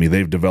explaining to me.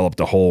 They've developed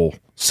a whole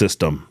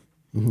system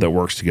that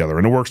works together,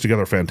 and it works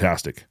together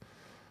fantastic.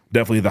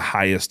 Definitely the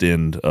highest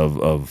end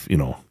of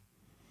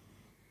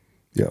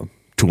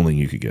tooling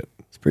you could get.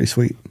 It's pretty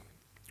sweet.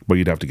 But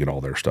you'd have to get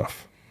all their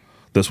stuff.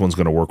 This one's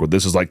going to work with,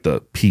 this is like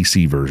the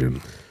PC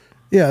version.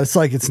 Yeah, it's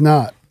like it's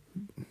not.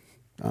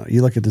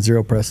 You look at the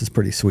Zero press, it's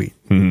pretty sweet.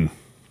 Mm-hmm.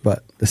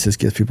 But this just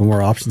gives people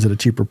more options at a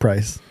cheaper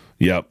price.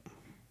 Yep.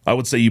 I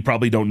would say you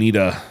probably don't need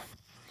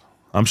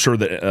I'm sure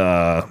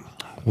that,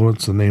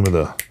 what's the name of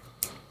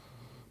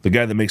the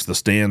guy that makes the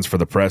stands for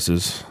the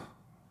presses?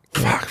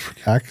 Fuck.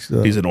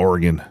 He's in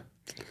Oregon.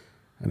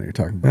 I know you're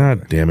talking about.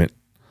 God damn it.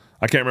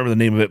 I can't remember the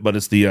name of it, but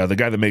it's the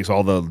guy that makes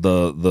all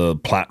the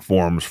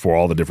platforms for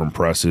all the different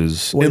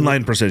presses.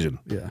 Inline Precision.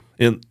 Yeah.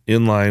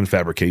 Inline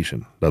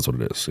Fabrication. That's what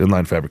it is.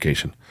 Inline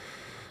Fabrication.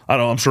 I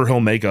don't know. I'm sure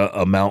he'll make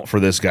a mount for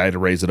this guy to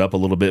raise it up a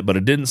little bit, but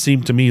it didn't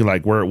seem to me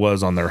like where it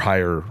was on their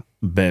higher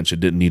bench, it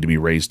didn't need to be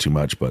raised too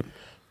much, but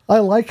I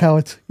like how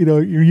it's,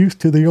 you're used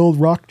to the old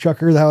rock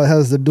chucker, how it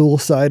has the dual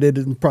sided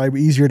and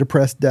probably easier to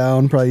press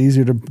down, probably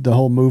easier to the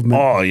whole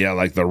movement. Oh yeah,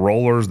 like the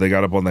rollers they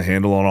got up on the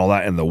handle and all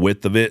that, and the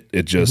width of it,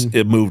 it just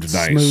it moved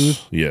nice. Smooth.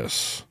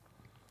 Yes,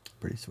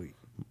 pretty sweet.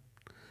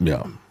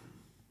 Yeah.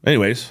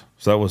 Anyways,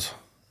 so that was.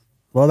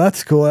 Well,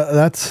 that's cool.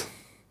 That's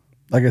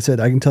like I said,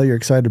 I can tell you're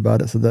excited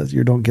about it, so that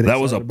you don't get. That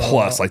was a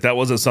plus. Like that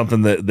wasn't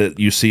something that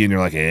you see and you're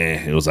like,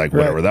 eh. It was like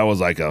whatever. Right. That was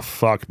like a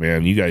fuck,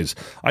 man. You guys,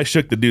 I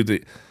shook the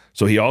dude.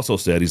 So he also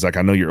said, he's like,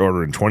 I know you're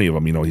ordering 20 of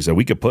them. He said,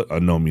 we could put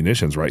unknown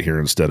munitions right here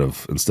instead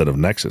of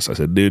Nexus. I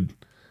said, dude,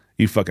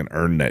 you fucking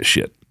earned that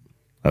shit.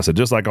 I said,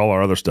 just like all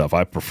our other stuff,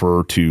 I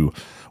prefer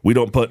we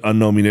don't put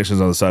unknown munitions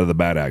on the side of the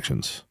bad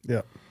actions.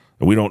 Yeah.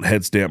 And we don't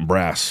head stamp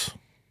brass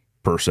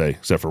per se,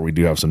 except for we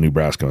do have some new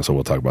brass coming, so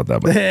we'll talk about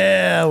that. But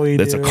yeah,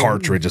 that's a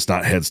cartridge. It's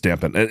not head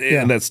stamping.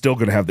 And that's still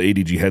going to have the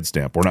ADG head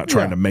stamp. We're not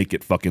trying to make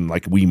it fucking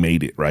like we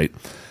made it, right?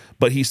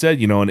 But he said,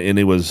 and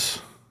it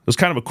was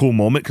kind of a cool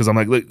moment because I'm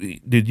like, look,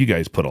 dude, you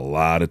guys put a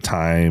lot of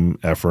time,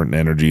 effort, and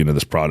energy into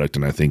this product,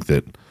 and I think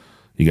that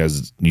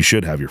you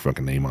should have your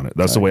fucking name on it.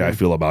 That's the way I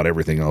feel about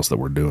everything else that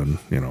we're doing,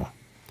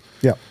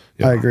 Yeah,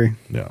 I agree.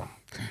 Yeah.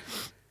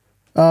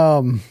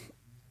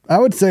 I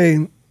would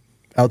say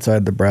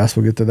outside the brass,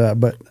 we'll get to that,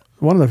 but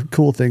one of the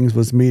cool things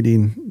was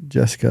meeting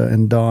Jessica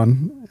and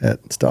Dawn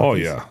at Stockies. Oh,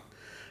 yeah.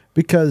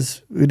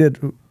 Because we did...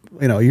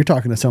 you're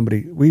talking to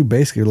somebody, we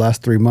basically the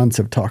last 3 months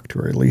have talked to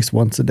her at least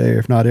once a day,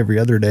 if not every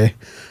other day,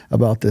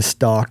 about this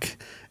stock,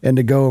 and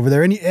to go over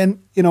there. And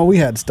we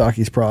had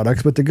Stockies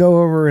products, but to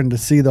go over and to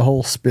see the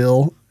whole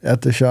spill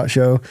at the SHOT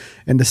Show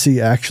and to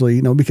see actually,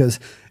 because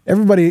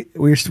everybody,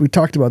 we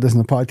talked about this in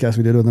the podcast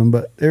we did with them,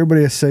 but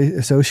everybody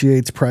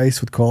associates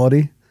price with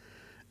quality.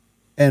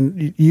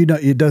 And you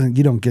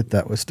don't get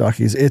that with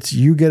Stockies. It's,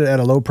 you get it at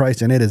a low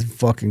price and it is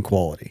fucking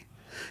quality.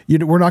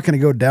 We're not going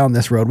to go down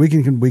this road. We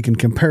can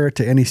compare it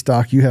to any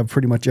stock. You have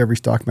pretty much every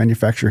stock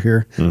manufacturer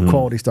here,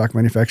 quality stock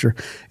manufacturer,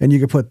 and you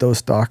can put those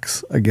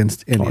stocks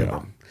against any of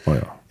them. Oh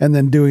yeah. And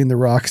then doing the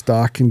rock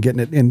stock and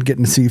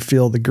getting to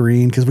feel the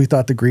green, because we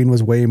thought the green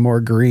was way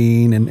more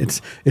green, and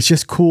it's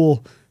just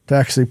cool to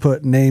actually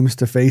put names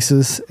to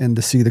faces and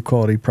to see the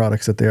quality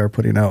products that they are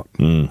putting out.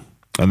 And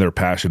their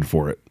passion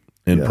for it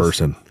in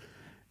person.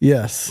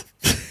 Yes.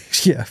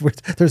 Yeah,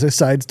 there's a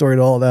side story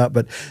to all that,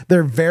 but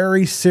they're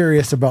very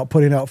serious about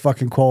putting out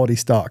fucking quality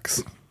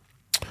stocks.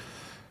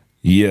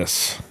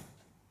 Yes.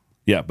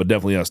 Yeah, but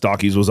definitely,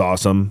 Stockies was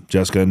awesome.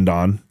 Jessica and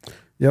Dawn.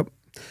 Yep.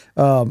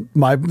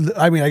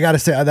 I got to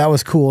say, that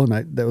was cool,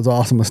 and that was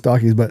awesome with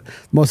Stockies, but the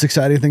most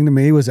exciting thing to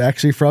me was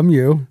actually from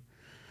you,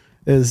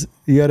 is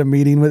you had a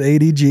meeting with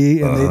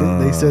ADG,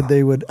 and they said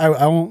they would, I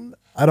don't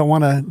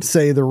want to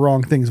say the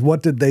wrong things.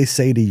 What did they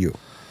say to you?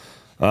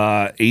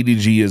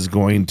 ADG is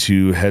going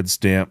to head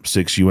stamp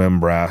 6UM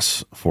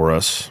brass for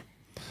us.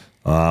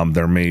 There are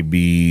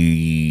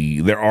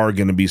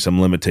going to be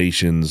some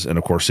limitations, and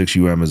of course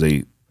 6UM is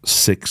a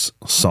 6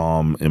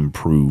 SOM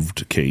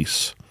improved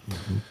case.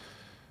 Mm-hmm.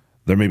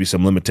 There may be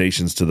some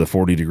limitations to the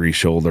 40-degree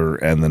shoulder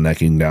and the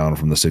necking down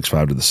from the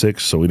 6.5 to the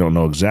 6, so we don't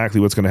know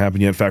exactly what's going to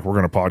happen yet. In fact, we're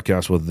going to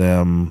podcast with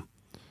them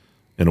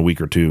in a week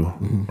or two,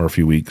 or a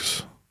few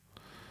weeks,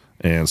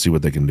 and see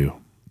what they can do.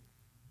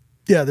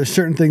 Yeah, there's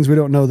certain things we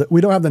don't know, that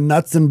we don't have the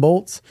nuts and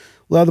bolts.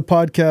 A lot of the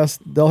podcasts,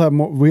 they'll have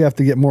more. We have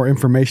to get more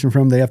information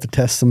from them. They have to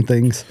test some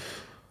things.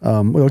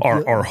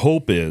 Our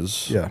hope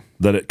is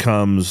that it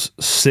comes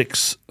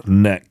 6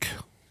 neck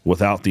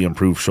without the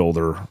improved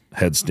shoulder,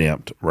 head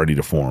stamped, ready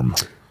to form.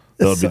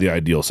 That would be the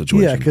ideal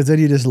situation. Yeah, because then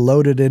you just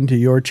load it into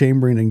your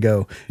chambering and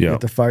go. Yeah.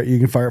 You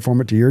can fire form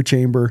it to your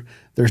chamber.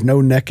 There's no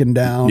necking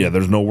down. Yeah,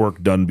 there's no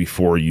work done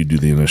before you do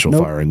the initial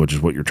Nope. firing, which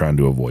is what you're trying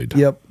to avoid.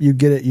 Yep, you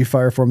get it. You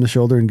fire form the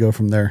shoulder and go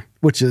from there,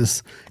 which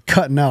is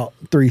cutting out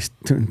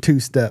two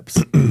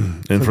steps.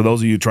 And for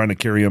those of you trying to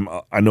carry them,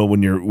 I know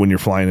when you're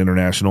flying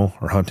international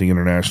or hunting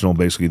international,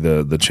 basically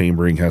the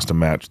chambering has to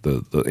match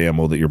the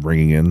ammo that you're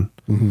bringing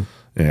in,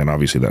 and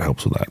obviously that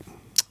helps with that.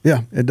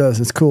 Yeah, it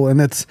does. It's cool, and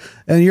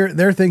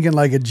they're thinking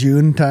like a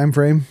June time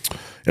frame.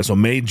 Yeah, so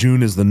May,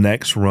 June is the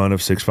next run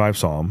of 6.5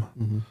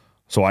 SAUM.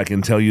 So I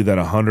can tell you that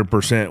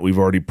 100% we've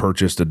already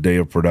purchased a day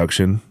of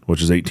production,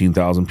 which is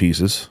 18,000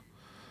 pieces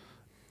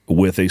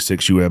with a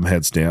 6UM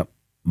head stamp,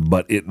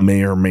 but it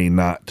may or may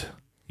not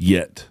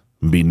yet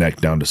be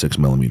necked down to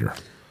 6mm.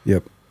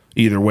 Yep.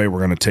 Either way, we're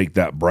going to take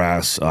that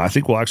brass. I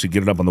think we'll actually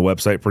get it up on the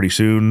website pretty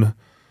soon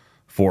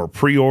for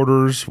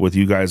pre-orders, with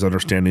you guys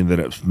understanding that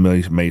it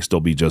may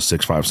still be just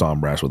 6.5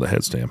 SAUM brass with a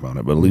head stamp on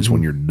it, but at least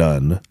when you're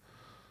done,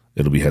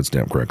 it'll be head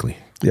stamped correctly.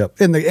 Yep.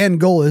 And the end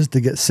goal is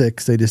to get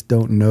 6. They just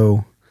don't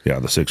know. Yeah,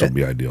 the 6 would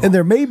be ideal. And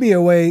there may be a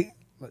way,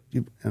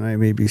 and I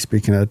may be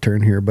speaking out of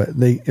turn here, but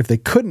if they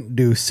couldn't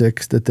do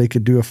 6, that they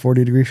could do a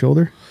 40-degree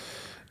shoulder.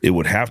 It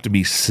would have to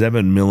be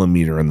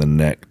 7mm in the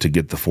neck to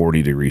get the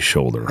 40-degree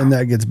shoulder. And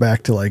that gets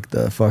back to like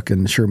the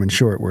fucking Sherman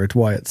Short, where it's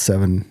why it's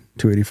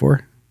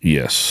 7.284.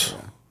 Yes.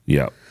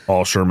 Yeah.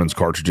 All Sherman's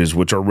cartridges,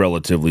 which are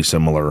relatively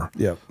similar.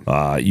 Yep.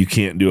 You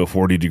can't do a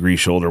 40-degree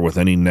shoulder with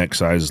any neck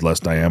size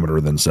less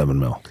diameter than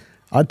 7mm.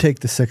 I'd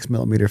take the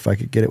 6mm if I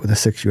could get it with a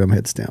 6UM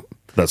head stamp.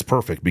 That's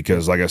perfect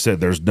because, like I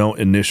said, there's no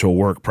initial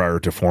work prior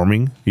to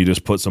forming. You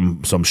just put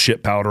some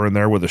shit powder in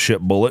there with a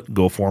shit bullet,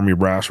 go form your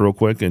brass real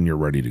quick, and you're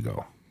ready to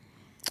go.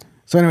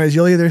 So anyways,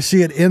 you'll either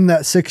see it in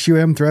that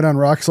 6UM thread on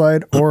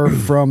Rockslide or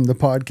from the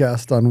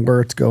podcast on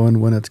where it's going,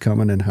 when it's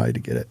coming, and how to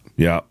get it.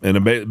 Yeah,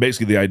 and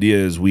basically the idea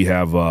is we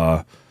have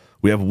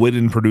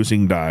Whitten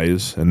producing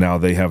dies, and now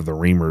they have the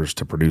reamers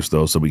to produce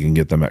those so we can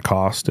get them at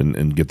cost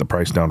and get the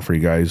price down for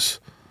you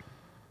guys.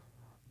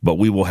 But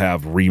we will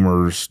have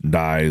reamers,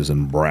 dies,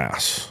 and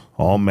brass,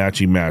 all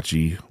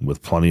matchy-matchy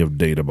with plenty of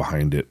data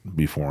behind it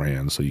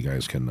beforehand so you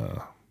guys can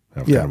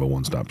have kind of a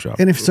one-stop shop.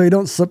 And if you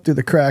don't slip through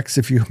the cracks,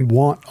 if you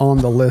want on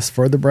the list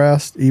for the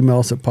brass, email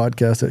us at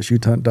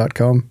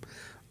podcast@shoothunt.com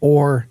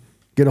or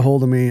get a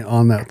hold of me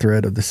on that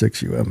thread of the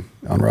 6UM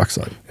on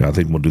Rockside. Yeah, I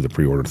think we'll do the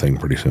pre-order thing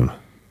pretty soon.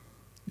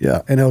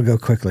 Yeah, and it'll go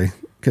quickly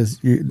because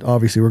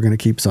obviously we're going to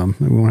keep some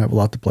and we won't have a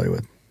lot to play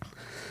with.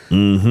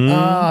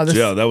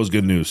 Yeah, that was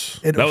good news.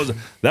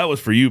 That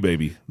was for you,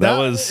 baby. That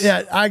was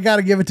I got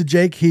to give it to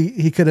Jake.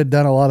 He could have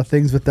done a lot of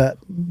things with that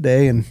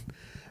day, and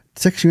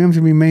 6UM's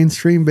gonna be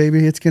mainstream,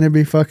 baby. It's gonna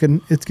be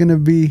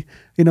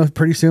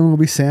pretty soon we'll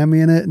be Sammy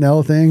in it and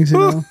all things,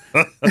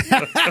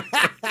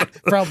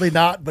 Probably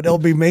not, but it'll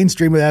be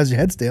mainstream as your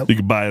head stamp. You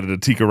can buy it at a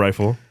Tikka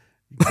rifle.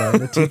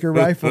 The Tikka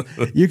rifle.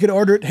 You can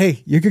order it.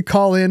 Hey, you could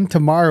call in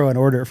tomorrow and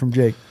order it from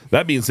Jake.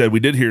 That being said, we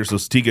did hear so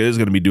Tikka is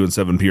going to be doing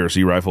 7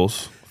 PRC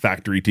rifles,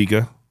 factory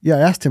Tikka. Yeah,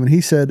 I asked him, and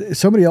he said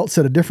somebody else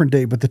said a different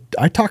date, but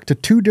I talked to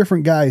 2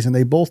 different guys, and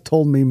they both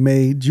told me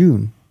May,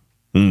 June.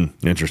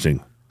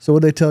 Interesting. So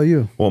what'd they tell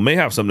you? Well, it may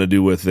have something to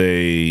do with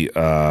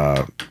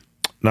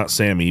not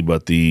Sammy,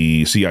 but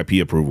the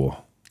CIP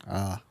approval.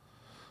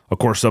 Of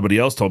course, somebody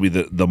else told me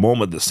that the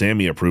moment that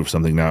Sammy approves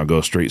something, now it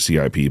goes straight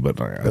CIP,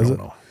 but I don't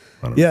know.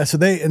 Yeah, so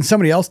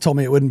somebody else told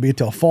me it wouldn't be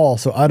till fall,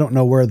 so I don't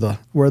know where the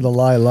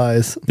lie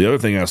lies. The other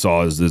thing I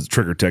saw is that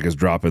Trigger Tech is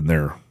dropping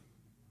their.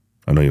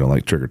 I know you don't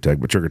like Trigger Tech,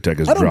 but Trigger Tech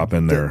is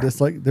dropping their. It's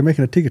like they're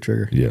making a Tikka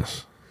trigger.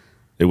 Yes,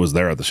 it was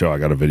there at the show. I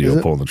got a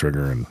video pulling the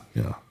trigger, and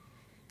yeah.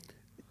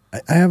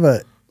 I have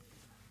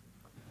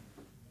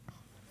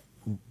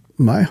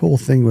my whole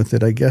thing with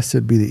it, I guess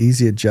it'd be the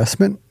easy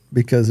adjustment,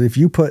 because if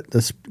you put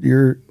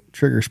your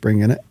trigger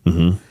spring in it,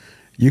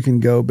 you can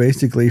go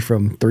basically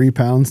from 3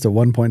 pounds to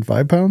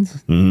 1.5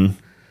 pounds.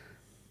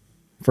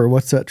 For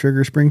what's that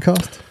trigger spring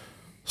cost?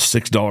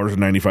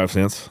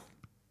 $6.95.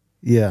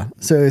 Yeah.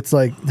 So it's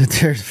like,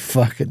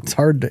 it's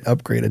hard to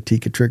upgrade a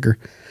Tikka trigger.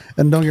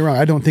 And don't get me wrong,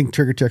 I don't think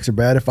Trigger Techs are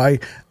bad. If I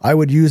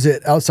would use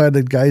it outside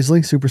the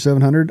Geisley Super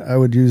 700, I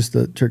would use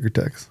the Trigger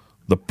Techs.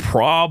 The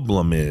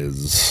problem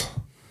is,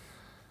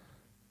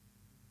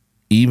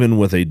 even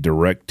with a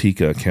direct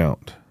Tikka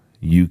account,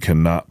 you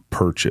cannot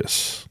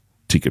purchase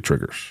Tikka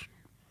triggers,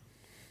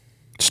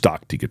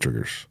 stock Tikka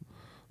triggers.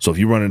 So if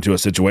you run into a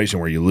situation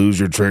where you lose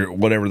your trigger,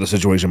 whatever the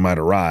situation might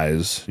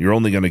arise, you're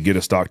only going to get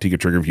a stock Tikka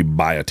trigger if you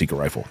buy a Tikka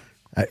rifle.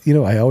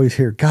 I always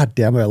hear, God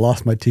damn it, I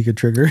lost my Tikka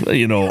trigger.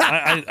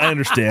 I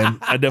understand.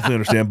 I definitely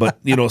understand. But,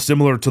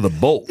 similar to the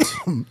bolt,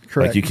 Correct.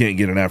 like you can't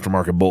get an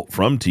aftermarket bolt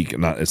from Tikka.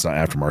 It's not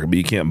aftermarket, but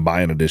you can't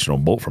buy an additional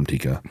bolt from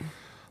Tikka.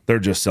 They're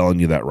just selling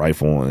you that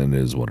rifle, and it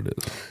is what it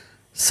is.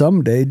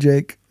 Someday,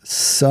 Jake,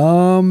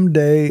 in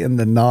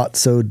the not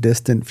so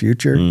distant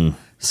future,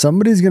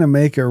 somebody's going to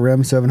make a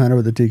REM 700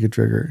 with a Tikka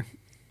trigger.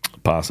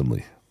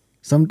 Possibly.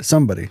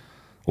 Somebody.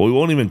 Well, we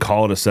won't even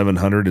call it a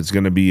 700. It's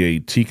going to be a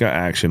Tikka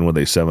action with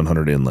a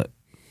 700 inlet.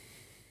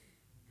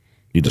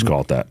 You just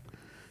call it that.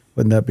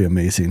 Wouldn't that be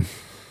amazing?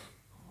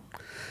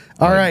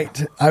 All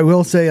right. I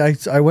will say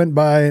I went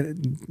by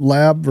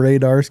Lab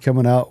Radar's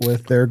coming out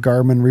with their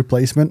Garmin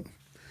replacement.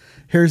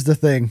 Here's the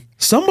thing.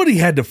 Somebody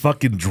had to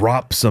fucking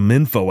drop some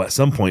info at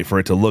some point for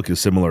it to look as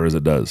similar as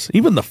it does.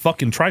 Even the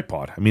fucking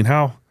tripod. I mean,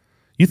 how?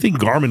 You think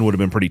Garmin would have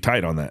been pretty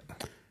tight on that.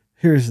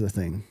 Here's the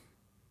thing.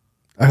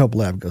 I hope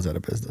Lab goes out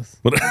of business.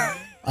 But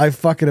I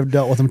fucking have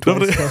dealt with them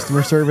twice.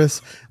 Customer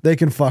service. They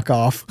can fuck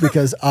off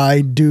because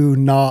I do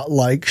not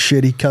like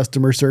shitty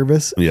customer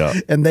service. Yeah.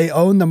 And they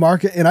own the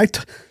market. And I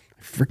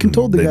freaking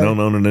told the they guy. don't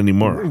own it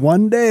anymore.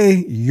 One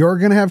day you're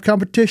going to have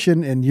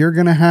competition and you're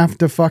going to have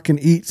to fucking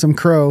eat some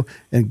crow.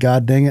 And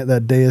god dang it,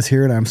 that day is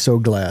here and I'm so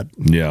glad.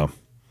 Yeah.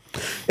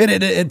 And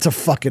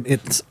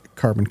it's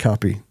carbon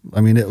copy.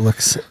 I mean, it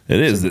looks. It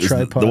is. It's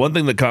a The one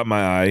thing that caught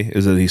my eye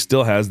is that he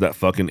still has that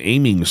fucking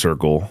aiming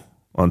circle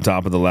on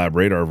top of the Lab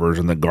Radar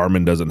version that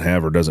Garmin doesn't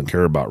have or doesn't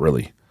care about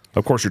really.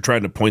 Of course, you're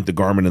trying to point the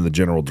Garmin in the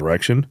general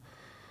direction,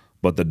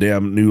 but the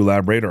damn new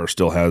Lab Radar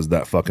still has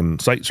that fucking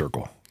sight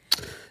circle.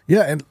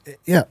 Yeah,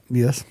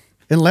 yes.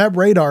 And Lab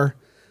Radar,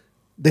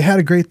 they had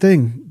a great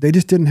thing. They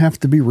just didn't have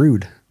to be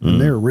rude. And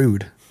they're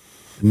rude.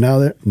 And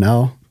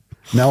now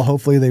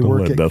hopefully they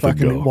work let at nothing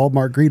fucking go.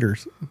 Walmart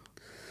greeters.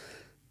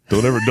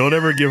 Don't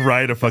ever give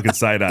Ryan a fucking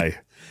side eye.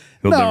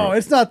 No,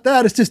 it's not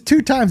that. It's just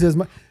 2 times as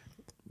much.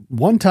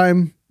 One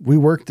time we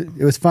worked,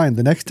 it was fine.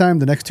 The next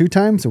 2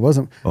 times, it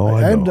wasn't.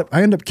 I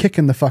ended up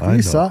kicking the fucking.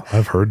 You saw.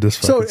 I've heard this.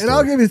 So, and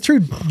I'll give you the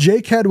truth.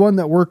 Jake had one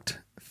that worked.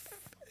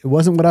 It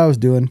wasn't what I was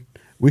doing.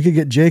 We could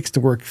get Jake's to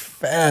work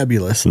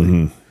fabulously.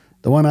 Mm-hmm.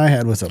 The one I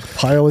had was a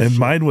pile of And shit.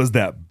 mine was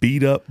that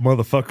beat up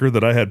motherfucker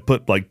that I had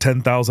put like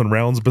 10,000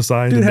 rounds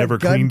beside Dude, and had never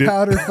cleaned it.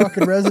 gunpowder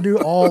fucking residue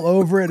all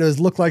over it. It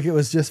looked like it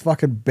was just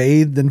fucking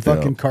bathed in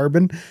fucking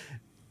carbon.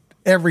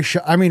 Every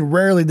shot. I mean,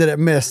 rarely did it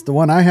miss. The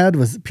one I had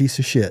was a piece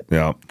of shit.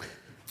 Yeah.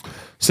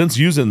 Since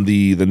using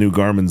the new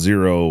Garmin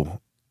Zero,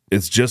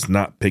 it's just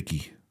not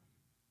picky.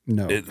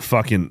 No. It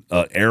fucking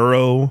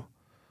arrow,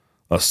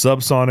 a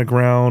subsonic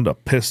round, a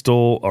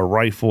pistol, a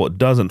rifle. It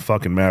doesn't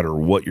fucking matter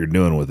what you're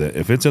doing with it.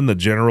 If it's in the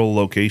general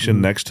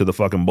location next to the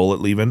fucking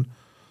bullet leaving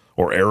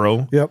or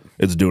arrow,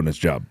 it's doing its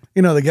job.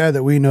 You know, the guy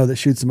that we know that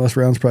shoots the most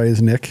rounds probably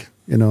is Nick,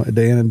 you know, a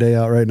day in and day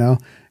out right now.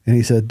 And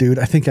he said, dude,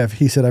 I've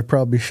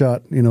probably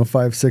shot,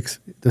 5, 6,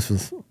 this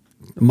was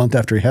a month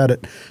after he had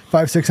it,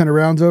 600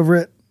 rounds over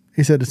it.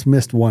 He said it's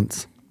missed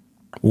once.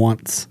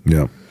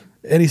 Yeah.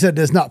 And he said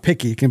it's not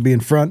picky. It can be in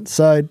front,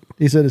 side.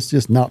 He said it's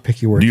just not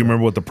picky work. Do you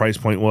remember what the price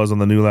point was on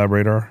the new Lab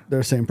Radar?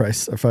 They're the same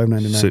price,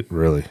 $5.99.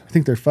 Really? I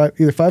think they're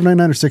either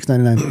 $5.99 or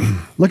 $6.99.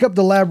 Look up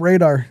the Lab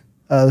Radar,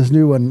 this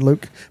new one,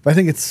 Luke. But I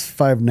think it's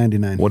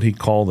 $5.99. What'd he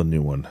call the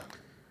new one?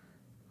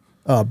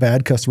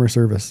 Bad customer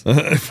service.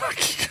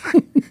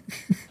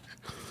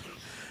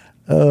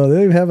 Oh, they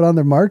don't even have it on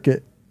their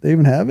market. They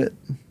even have it.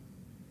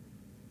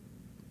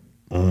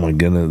 Oh my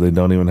goodness, they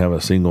don't even have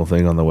a single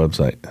thing on the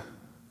website.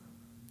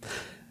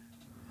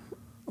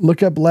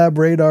 Look up Lab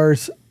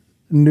Radar's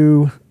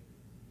new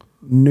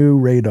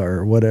radar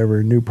or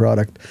whatever, new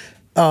product.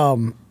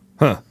 Gun-wise,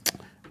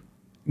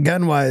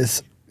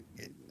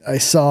 I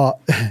saw,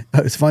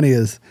 it's funny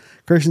is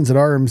Christians at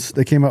Arms,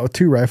 they came out with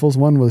 2 rifles.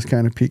 One was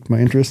kind of piqued my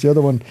interest. The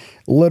other one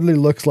literally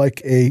looks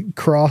like a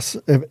cross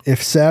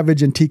if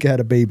Savage and Tika had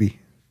a baby.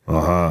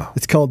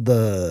 It's called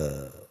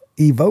the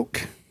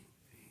Evoke.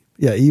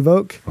 Yeah,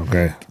 Evoke.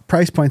 Okay.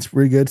 Price point's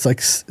pretty good. It's like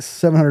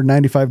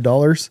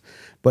 $795,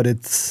 but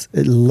it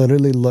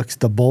literally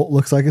the bolt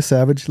looks like a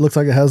Savage. It looks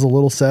like it has a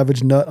little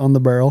Savage nut on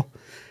the barrel,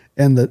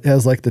 and it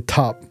has like the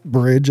top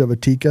bridge of a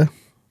Tika.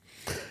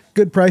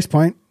 Good price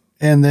point.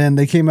 And then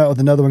they came out with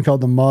another one called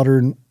the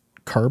Modern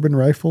Carbon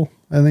Rifle,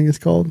 I think it's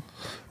called.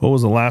 What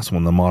was the last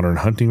one? The Modern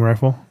Hunting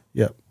Rifle?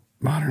 Yep.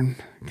 Modern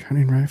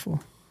Hunting Rifle.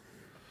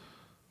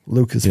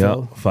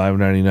 Lucasfilm. Yeah,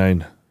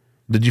 $5.99.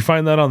 Did you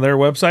find that on their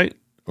website?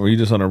 Or were you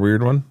just on a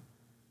weird one?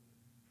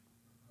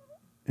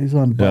 He's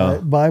on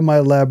buy my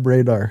Lab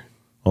Radar.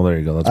 Oh, there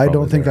you go. That's I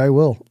don't think I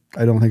will.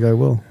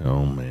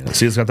 Oh, man.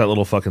 See, it's got that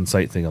little fucking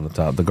sight thing on the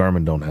top. The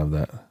Garmin don't have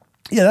that.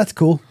 Yeah, that's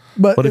cool.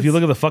 But if you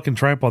look at the fucking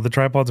tripod, the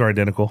tripods are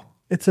identical.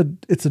 It's a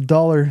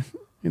 $1,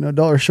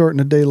 $1 short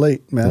and a day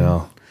late, man.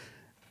 Yeah.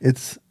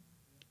 It's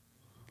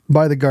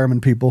buy the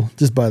Garmin, people.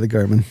 Just buy the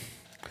Garmin.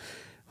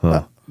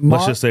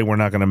 Let's just say we're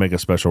not going to make a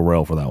special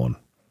rail for that one.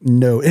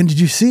 No. And did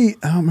you see,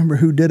 I don't remember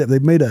who did it. They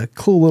made a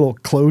cool little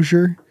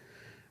closure.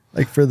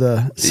 Like for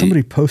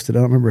somebody posted,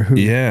 I don't remember who.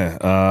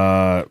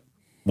 Yeah.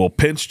 Well,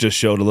 Pinch just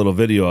showed a little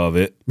video of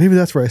it. Maybe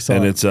that's where I saw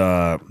and it.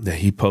 And it's,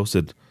 he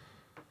posted.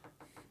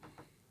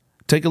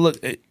 Take a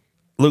look.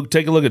 Luke,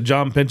 take a look at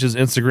John Pinch's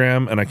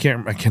Instagram, and I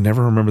can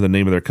never remember the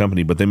name of their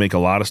company, but they make a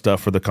lot of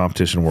stuff for the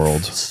competition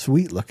world.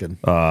 Sweet looking.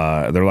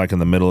 They're like in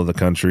the middle of the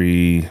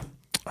country.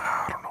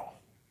 I don't know.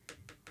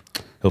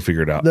 He'll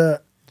figure it out.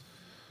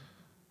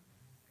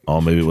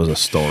 Maybe it was a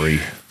story.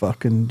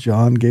 Fucking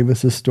John gave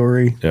us a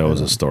story. Yeah, it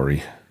was a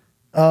story.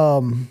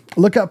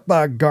 Look up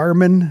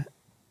Garmin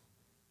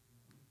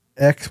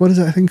X. What is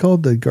that thing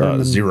called? The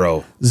Garmin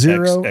Zero.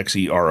 Zero.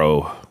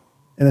 XERO.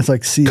 And it's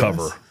like CS.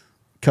 Cover.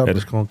 cover.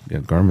 It's called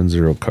Garmin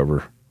Zero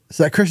cover.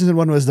 So that Christensen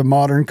one was the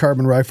modern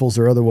carbon rifles.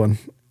 Their other one,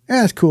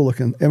 it's cool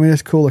looking. I mean,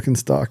 it's cool looking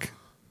stock.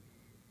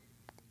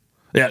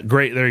 Yeah,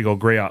 great. There you go.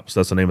 Gray Ops.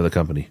 That's the name of the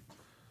company.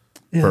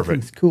 Yeah,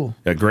 Perfect. It's cool.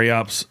 Yeah, Gray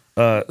Ops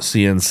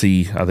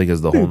CNC, I think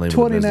is the whole name of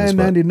the business.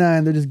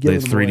 $29.99. They're just They giving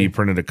them 3D away.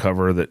 printed a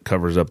cover that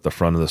covers up the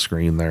front of the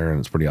screen there, and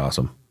it's pretty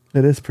awesome.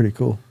 It is pretty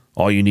cool.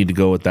 All you need to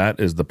go with that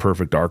is the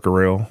perfect Arca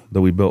rail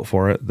that we built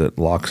for it that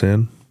locks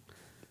in.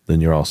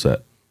 Then you're all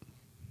set.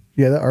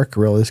 Yeah, that Arc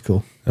rail is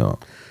cool. Yeah,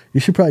 You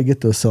should probably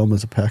get those, sell them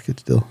as a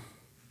package deal.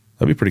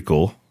 that'd be pretty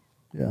cool.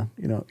 Yeah,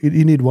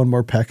 you need one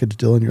more package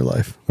deal in your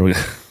life.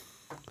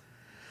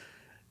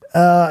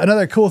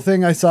 Another cool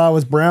thing I saw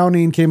was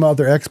Browning came out with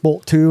their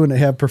X-Bolt 2 and they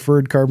have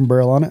preferred carbon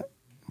barrel on it,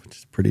 which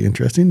is pretty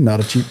interesting. Not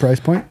a cheap price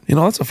point.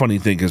 That's a funny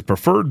thing because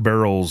preferred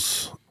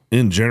barrels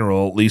in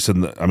general, at least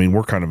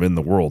we're kind of in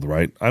the world,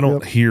 right? I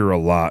don't hear a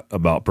lot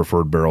about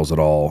preferred barrels at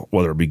all,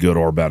 whether it be good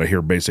or bad. I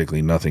hear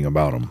basically nothing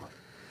about them.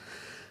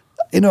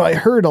 I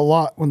heard a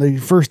lot when they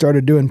first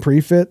started doing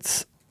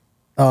pre-fits.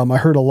 I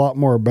heard a lot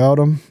more about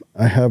them.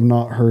 I have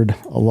not heard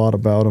a lot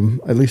about them,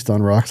 at least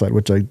on Rockside,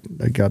 which I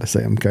got to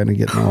say, I'm kind of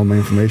getting all my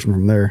information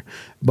from there.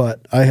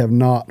 But I have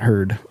not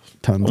heard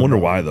tons. I wonder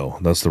why, though.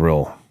 That's the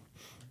real...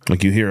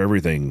 you hear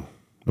everything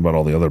about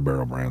all the other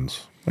barrel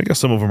brands. I guess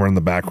some of them are in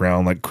the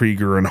background, like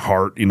Krieger and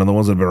Hart. The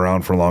ones that have been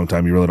around for a long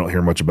time, you really don't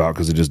hear much about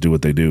because they just do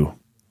what they do.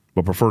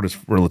 But preferred is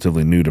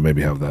relatively new to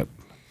maybe have that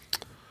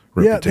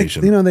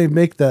reputation. Yeah, they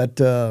make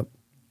that...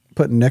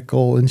 put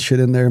nickel and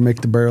shit in there,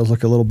 make the barrels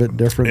look a little bit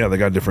different. Yeah, they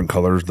got different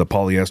colors, the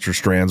polyester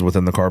strands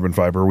within the carbon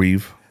fiber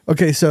weave.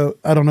 Okay, so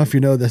I don't know if you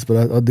know this,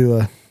 but I'll do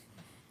a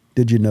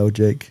did you know,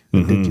 Jake?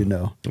 Did you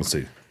know? Let's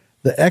see.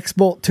 The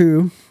X-Bolt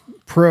 2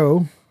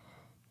 Pro,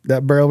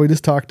 that barrel we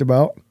just talked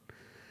about,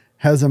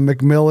 has a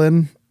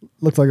Macmillan,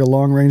 looks like a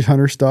long-range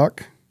hunter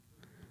stock.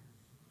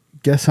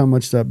 Guess how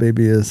much that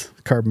baby is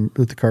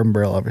with the carbon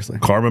barrel, obviously.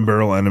 Carbon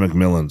barrel and a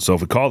Macmillan. So if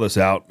we call this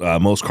out,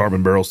 most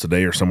carbon barrels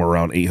today are somewhere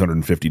around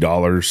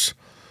 $850.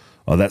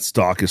 That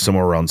stock is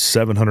somewhere around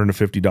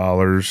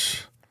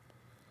 $750.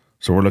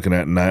 So we're looking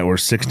at we're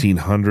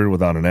 $1,600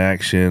 without an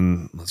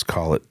action. Let's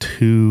call it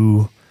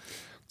 2.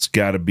 It's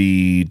got to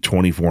be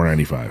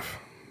 $2,495.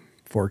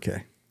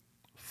 4K.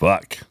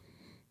 Fuck.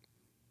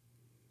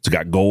 It's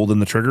got gold in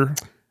the trigger.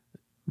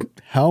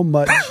 How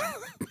much?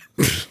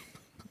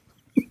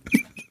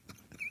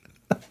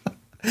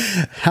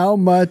 How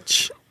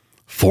much?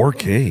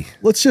 4K.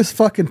 Let's just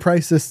fucking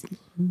price this.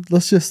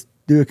 Let's just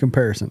do a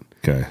comparison.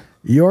 Okay.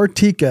 Your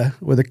Tikka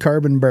with a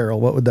carbon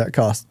barrel, what would that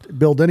cost?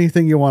 Build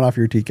anything you want off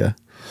your Tikka.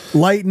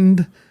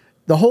 Lightened,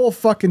 the whole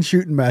fucking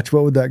shooting match,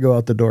 what would that go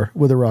out the door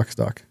with a rock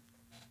stock?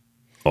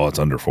 Oh, it's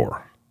under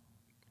 4.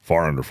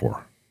 Far under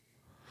 4.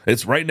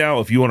 It's right now,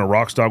 if you want a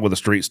rock stock with a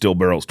straight steel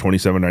barrel, it's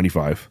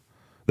 $27.95.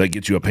 That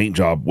gets you a paint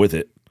job with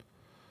it.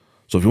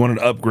 So if you wanted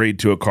to upgrade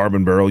to a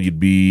carbon barrel, you'd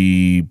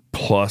be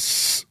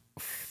plus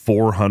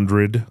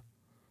 400.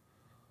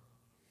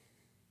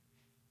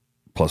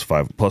 Plus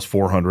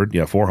 400.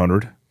 Yeah,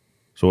 400.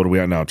 So what are we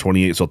at now?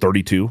 28. So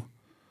 32.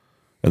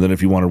 And then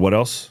if you wanted what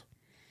else?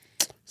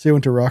 So you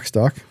went to rock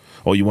stock.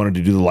 Oh, you wanted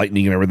to do the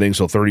lightning and everything.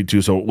 So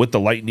 32. So with the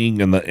lightning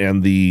and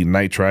the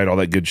nitride, all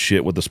that good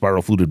shit with the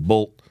spiral fluted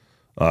bolt,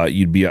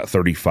 you'd be at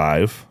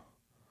 35.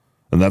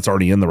 And that's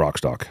already in the rock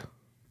stock.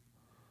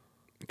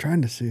 I'm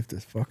trying to see if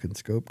this fucking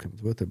scope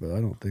comes with it, but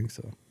I don't think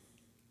so.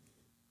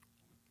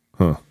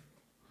 Huh.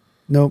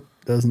 Nope,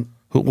 doesn't.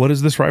 What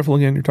is this rifle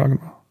again you're talking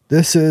about?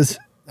 This is,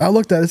 I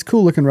looked at it. It's a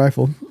cool looking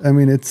rifle. I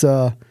mean, it's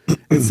the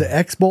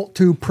X-Bolt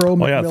 2 Pro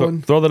Oh, yeah.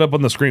 Macmillan. Throw that up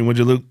on the screen, would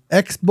you, Luke?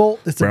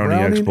 X-Bolt. It's Browning a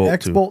Browning X-Bolt 2.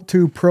 X-Bolt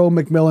 2 Pro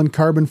Macmillan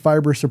carbon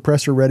fiber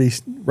suppressor ready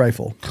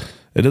rifle.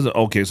 It doesn't.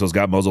 Okay, so it's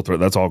got muzzle thread.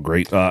 That's all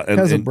great.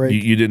 Has a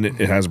brake. You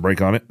didn't. It has a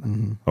brake on it.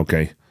 Mm-hmm.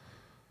 Okay.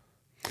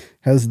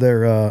 Has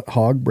their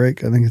hog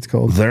brake, I think it's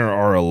called. There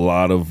are a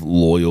lot of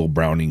loyal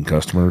Browning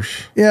customers.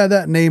 Yeah,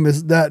 that name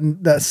is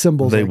that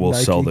symbol. They will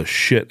sell the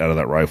shit out of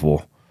that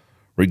rifle,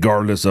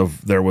 regardless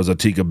of there was a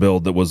Tikka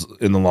build that was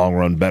in the long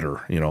run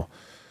better.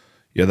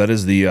 Yeah, that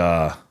is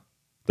the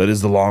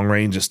long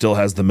range. It still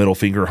has the middle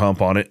finger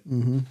hump on it.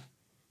 Mm-hmm.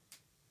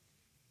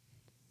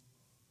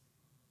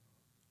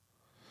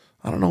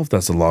 I don't know if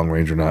that's the long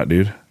range or not,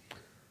 dude.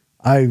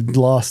 I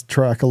lost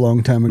track a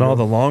long time ago. No,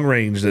 the long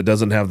range that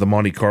doesn't have the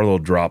Monte Carlo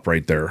drop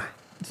right there.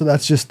 So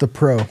that's just the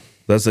Pro.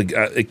 That's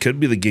it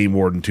could be the Game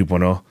Warden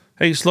 2.0.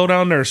 Hey, slow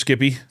down there,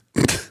 Skippy.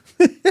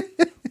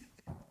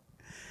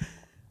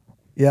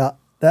 Yeah,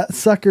 that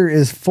sucker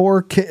is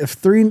 4K,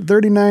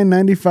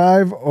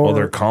 $39.95 or... Oh,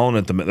 they're calling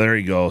it there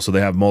you go. So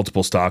they have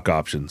multiple stock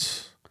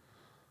options.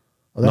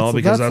 No,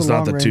 because that's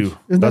not the 2.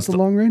 Isn't that the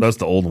long range? That's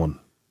the old one.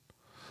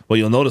 Well,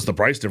 you'll notice the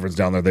price difference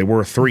down there. They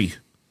were 3.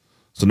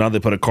 So now they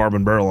put a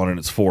carbon barrel on it,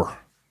 it's 4.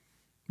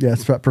 Yeah,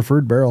 it's that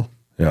preferred barrel.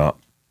 Yeah.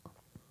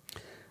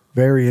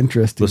 Very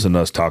interesting. Listen to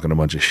us talking a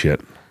bunch of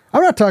shit.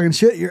 I'm not talking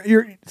shit.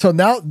 So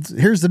now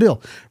here's the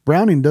deal.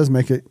 Browning does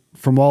make it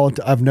from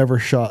I've never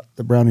shot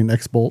the Browning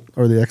X-Bolt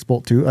or the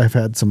X-Bolt 2. I've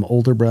had some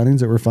older Brownings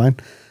that were fine.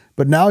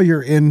 But now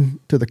you're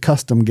into the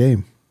custom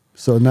game.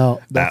 So now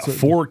At that's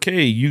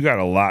 4K, you got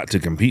a lot to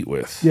compete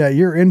with. yeah,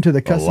 you're into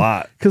the custom.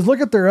 lot. Because look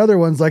at their other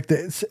ones, like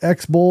the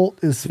X Bolt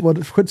is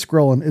quit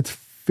scrolling. It's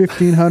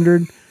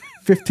 1,500,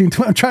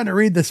 1,520. I'm trying to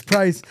read this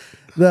price.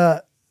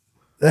 The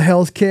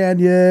Hell's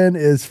Canyon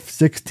is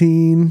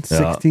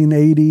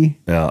 1680.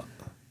 Yeah.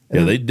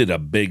 Yeah, they did a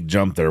big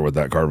jump there with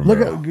that carbon Look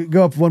barrel. at,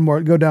 go up one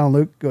more, go down,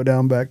 Luke, go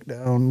down, back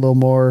down a little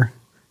more,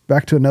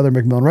 back to another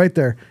Macmillan right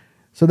there.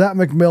 So that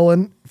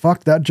Macmillan,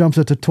 that jumps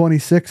it to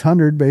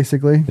 2,600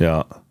 basically.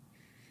 Yeah.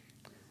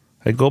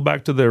 Hey, go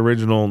back to the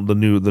original, the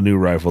new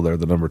rifle there,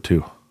 the number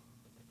 2.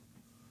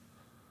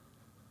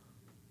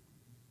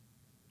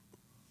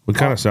 We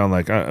kind of sound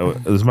like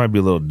this might be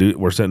a little.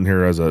 We're sitting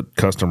here as a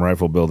custom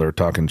rifle builder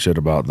talking shit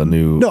about the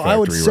new. No, I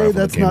would factory say rifle that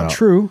that's came not out.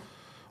 true.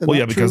 Well,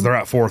 yeah, Not because true. they're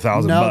at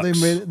 $4,000. Now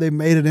they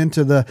made it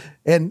into the,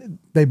 and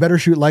they better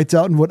shoot lights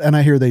out, and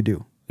I hear they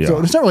do. Yeah. So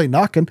it's not really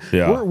knocking.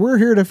 Yeah. We're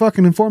here to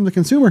fucking inform the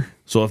consumer.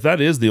 So if that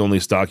is the only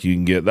stock you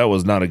can get, that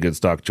was not a good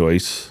stock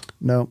choice.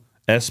 No.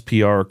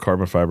 SPR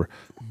carbon fiber.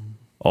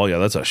 Oh yeah,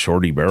 that's a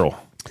shorty barrel.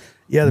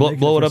 Yeah.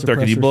 Blow it up there.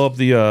 Can you blow up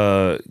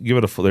the? Give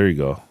it a. There you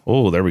go.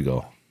 Oh, there we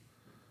go.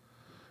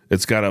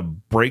 It's got a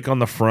break on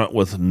the front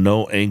with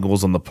no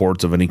angles on the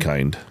ports of any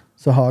kind.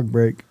 It's a hog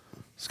break.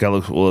 It's got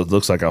it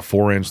looks like a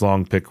 4-inch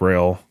long pick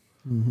rail,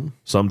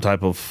 some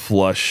type of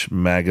flush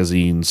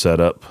magazine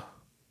setup,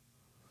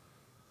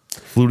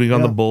 fluting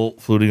on the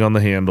bolt, fluting on the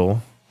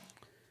handle,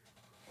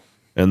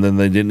 and then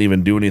they didn't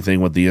even do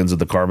anything with the ends of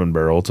the carbon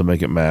barrel to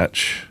make it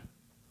match.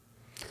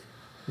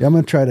 Yeah, I'm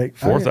gonna try to.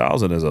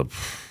 4,000 is a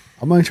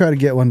I'm gonna try to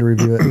get one to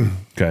review it.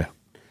 okay.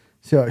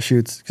 See how it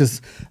shoots,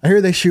 because I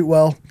hear they shoot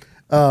well.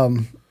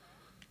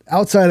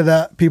 Outside of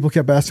that, people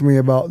kept asking me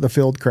about the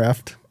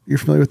Fieldcraft. You're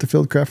familiar with the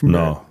Fieldcraft from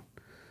Barrett? No,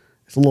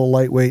 It's a little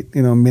lightweight,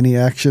 mini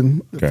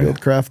action. The Okay.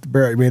 Fieldcraft.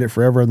 Barrett made it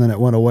forever, and then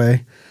it went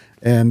away.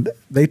 And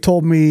they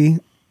told me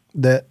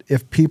that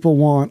if people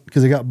want,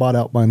 because they got bought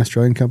out by an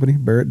Australian company,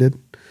 Barrett did.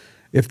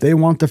 If they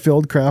want the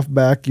Fieldcraft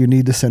back, you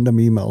need to send them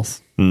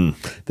emails.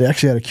 They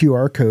actually had a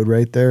QR code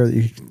right there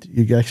that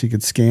you actually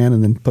could scan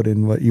and then put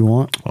in what you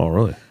want. oh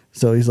really?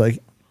 So he's like,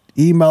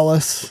 email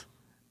us.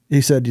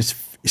 He said, just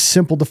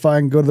simple to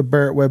find. Go to the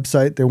Barrett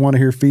website. They want to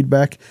hear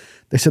feedback.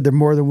 They said they're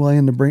more than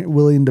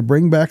willing to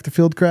bring back the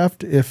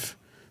Fieldcraft if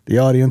the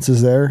audience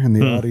is there, and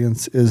the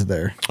audience is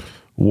there.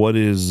 What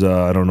is?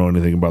 I don't know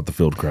anything about the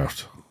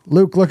Fieldcraft.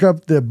 Luke, look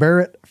up the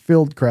Barrett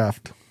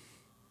Fieldcraft.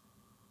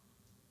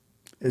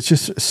 It's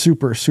just a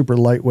super, super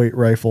lightweight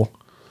rifle.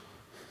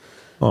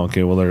 Oh,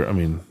 okay. Well, I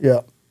mean,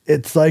 Yeah.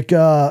 It's like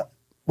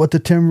what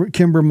the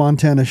Kimber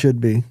Montana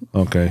should be.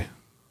 okay.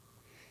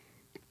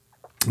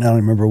 I don't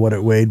remember what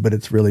it weighed, but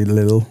it's really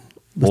little.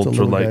 Just a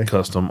little guy. Ultralight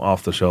custom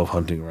off-the-shelf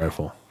hunting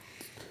rifle.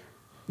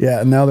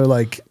 Yeah, and now they're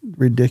like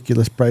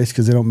ridiculous price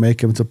because they don't make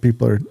them, so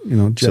people are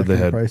Said jacking they the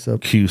had price up.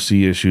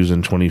 QC issues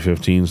in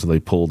 2015, so they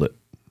pulled it.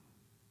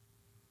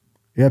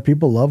 Yeah,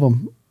 people love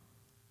them.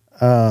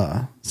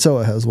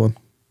 Soa has one.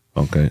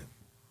 Okay.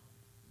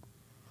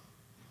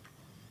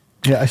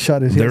 Yeah, I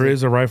shot his. There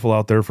is a rifle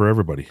out there for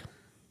everybody.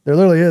 There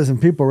literally is,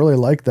 and people really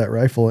like that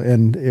rifle,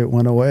 and it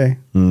went away,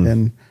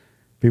 and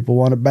people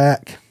want it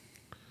back.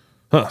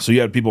 Huh. So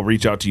you had people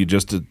reach out to you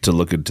just to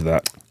look into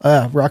that.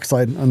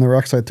 Rockslide on the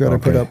Rockslide thread I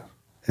put Okay. up,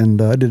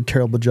 and I did a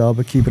terrible job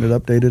of keeping it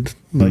updated,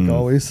 like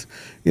always.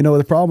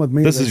 The problem with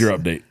me. This is your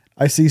update.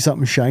 I see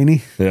something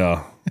shiny.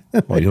 Yeah.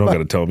 Well, you don't got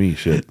to tell me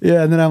shit.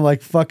 Yeah, and then I'm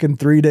like fucking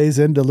 3 days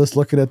into just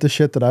looking at the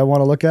shit that I want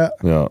to look at.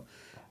 Yeah.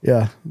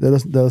 Yeah,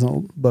 that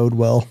doesn't bode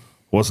well.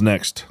 What's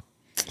next?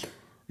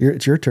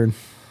 It's your turn.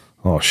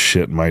 Oh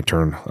shit, my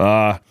turn.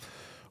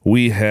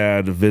 We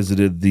had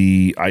visited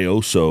the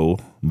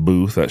IOSO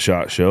booth at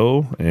SHOT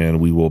Show,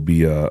 and we will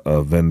be a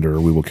vendor.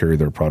 We will carry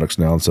their products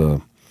now. It's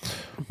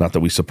not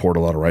that we support a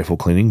lot of rifle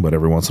cleaning, but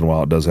every once in a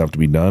while it does have to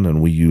be done,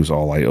 and we use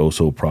all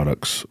IOSO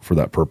products for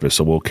that purpose.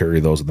 So we'll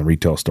carry those in the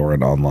retail store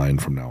and online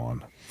from now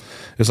on.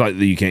 It's not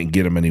that you can't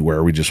get them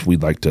anywhere.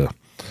 We'd like to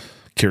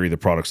carry the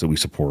products that we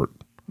support,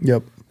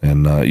 Yep.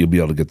 and you'll be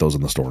able to get those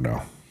in the store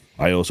now.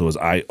 IOSO is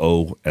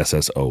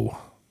IOSSO.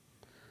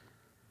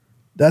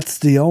 That's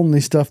the only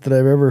stuff that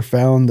I've ever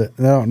found that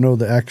I don't know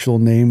the actual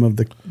name of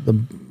the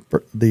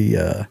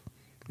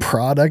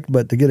product,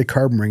 but to get a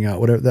carbon ring out,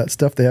 whatever that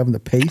stuff they have in the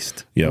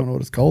paste. I Yep. don't know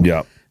what it's called.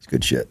 Yep. It's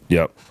good shit.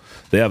 Yep.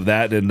 They have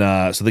that,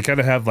 and so they kind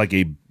of have like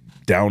a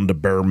down to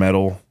bare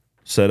metal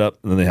setup,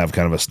 and then they have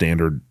kind of a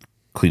standard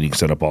cleaning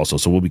setup also.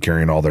 So we'll be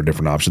carrying all their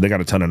different options. They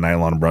got a ton of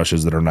nylon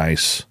brushes that are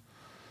nice.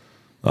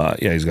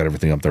 Yeah, he's got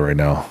everything up there right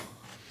now.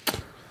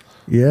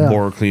 Yeah.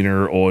 Bore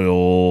cleaner,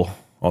 oil,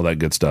 all that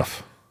good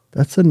stuff.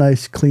 That's a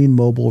nice, clean,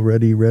 mobile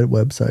ready red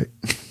website.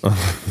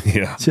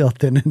 Yeah. See how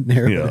thin and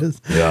narrow Yeah. it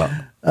is.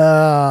 Yeah.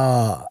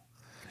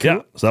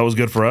 Yeah. So that was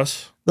good for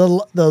us.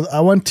 I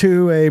went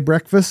to a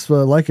breakfast.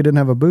 Leica didn't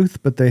have a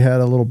booth, but they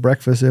had a little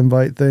breakfast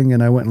invite thing,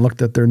 and I went and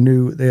looked at their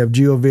new. They have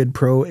GeoVid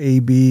Pro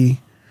AB.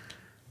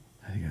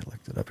 I think I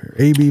looked it up here.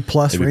 AB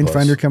Plus AB rangefinder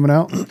Plus. coming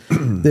out.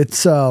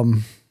 It's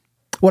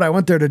what I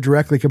went there to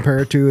directly compare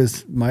it to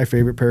is my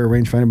favorite pair of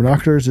rangefinder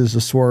binoculars is the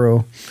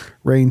Swaro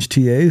Range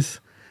TAs,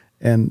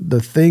 And the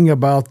thing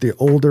about the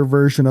older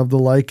version of the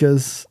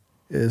Leicas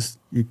is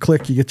you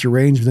click, you get your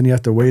range, but then you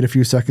have to wait a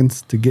few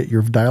seconds to get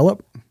your dial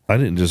up. I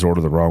didn't just order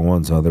the wrong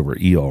ones. They were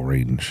EL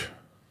range.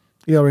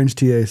 EL range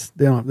TAs.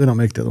 They don't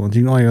make the other ones.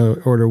 You can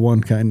only order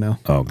one kind now.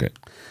 Oh, okay.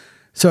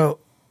 So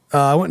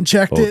I went and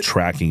checked it.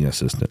 Tracking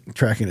assistant.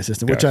 Tracking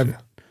assistant, Gotcha. which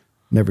I've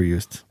never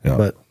used, Yeah.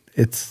 but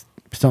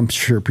I'm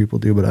sure people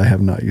do, but I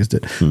have not used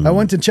it. Mm-hmm. I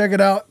went to check it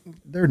out.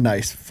 They're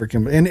nice,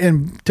 freaking,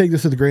 and take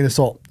this with a grain of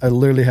salt. I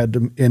literally had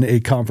them in a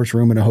conference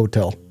room in a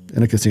hotel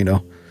in a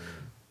casino.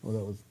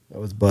 Well, that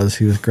was Buzz.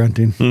 He was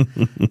grunting.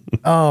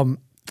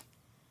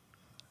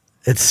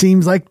 It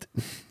seems like,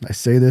 I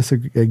say this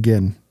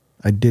again,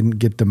 I didn't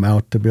get them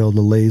out to be able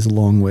to laze a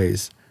long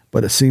ways,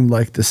 but it seemed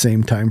like the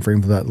same time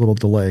frame for that little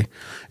delay.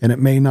 And it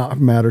may not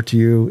matter to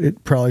you.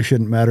 It probably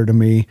shouldn't matter to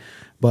me,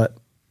 but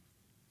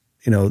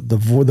you know,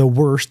 the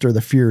worst are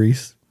the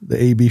Furies,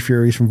 the AB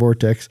Furies from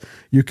Vortex.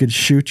 You could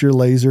shoot your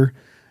laser.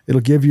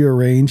 It'll give you a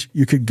range.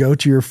 You could go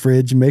to your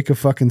fridge, make a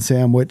fucking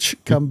sandwich,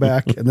 come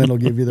back, and then it'll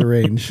give you the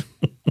range.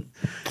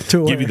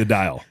 Give you the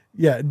dial.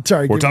 Yeah,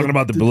 sorry. We're talking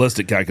about the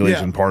ballistic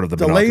calculation part of the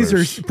The binoculars.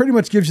 lasers pretty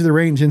much gives you the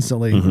range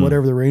instantly,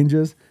 whatever the range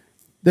is.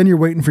 Then you're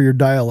waiting for your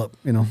dial up,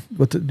 on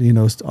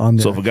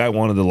there. So if a guy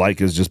wanted the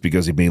Leicas just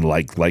because he made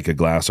Leica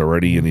glass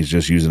already and he's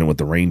just using it with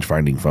the range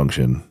finding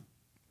function,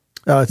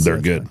 they're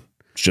good. Fine.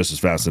 It's just as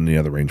fast as any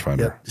other rangefinder.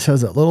 Yeah, it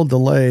has that little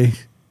delay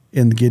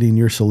in getting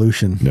your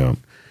solution. Yeah.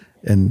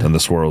 And the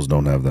swirls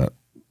don't have that.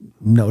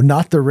 no,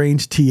 not the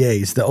range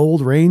TAs. The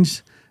old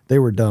range, they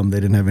were dumb. They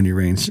didn't have any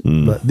range.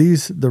 But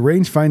the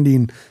range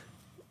finding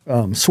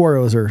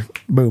swirls are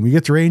boom. You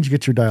get the range, you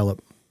get your dial up,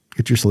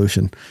 get your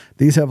solution.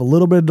 These have a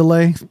little bit of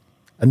delay,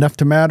 enough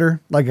to matter.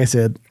 Like I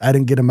said, I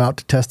didn't get them out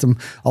to test them.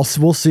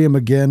 We'll see them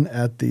again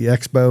at the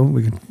expo.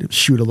 We can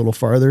shoot a little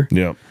farther.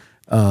 Yeah.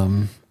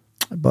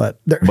 But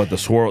the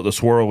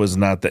swirl is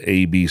not the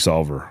AB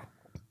solver.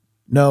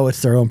 no,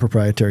 it's their own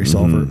proprietary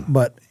solver.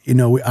 But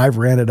I've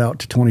ran it out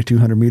to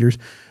 2,200 meters,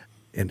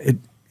 and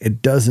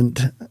it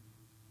doesn't.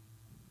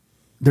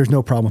 There's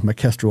no problem with my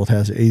Kestrel. It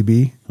has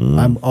AB.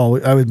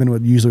 I've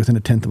been usually within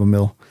 1/10 of a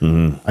mil.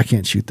 I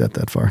can't shoot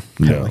that far.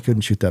 Yeah. I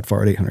couldn't shoot that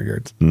far at 800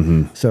 yards.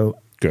 So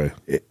Okay.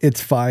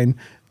 it's fine.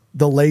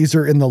 The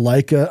laser in the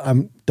Leica,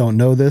 I don't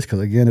know this because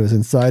again it was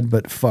inside,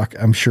 but fuck,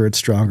 I'm sure it's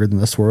stronger than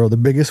the Swirl. The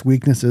biggest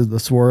weakness is the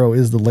Swirl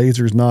is the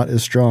laser's not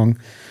as strong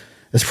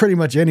as pretty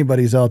much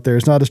anybody's out there.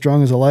 It's not as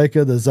strong as a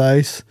Leica, the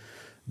Zeiss,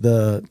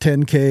 the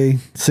 10K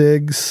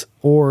SIGs,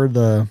 or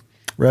the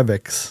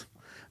Revix.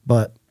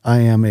 But I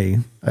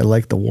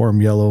like the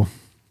warm yellow,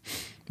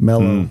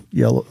 mellow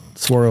yellow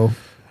Swirl.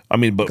 I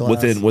mean, but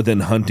glass. within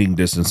hunting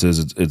distances,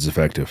 it's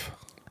effective.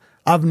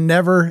 I've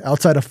never,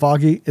 outside of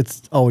foggy,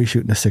 it's always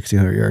shooting to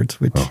 1,600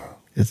 yards, which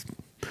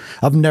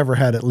I've never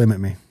had it limit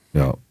me.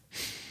 Yeah.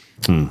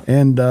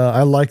 And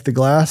I like the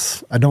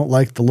glass. I don't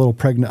like the little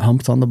pregnant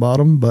humps on the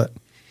bottom, but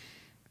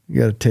you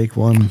got to take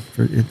one.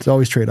 It's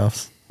always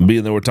trade-offs.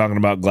 Being that we're talking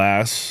about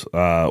glass,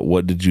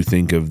 what did you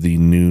think of the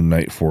new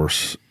Night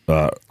Force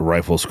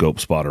rifle scope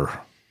spotter?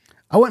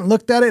 I went and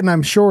looked at it, and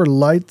I'm sure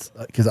lights,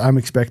 because I'm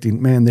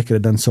expecting, man, they could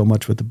have done so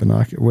much with the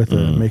binocular, with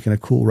making a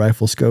cool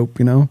rifle scope,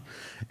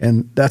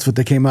 and that's what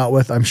they came out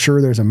with. I'm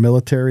sure there's a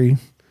military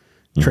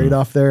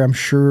trade-off there. I'm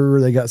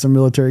sure they got some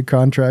military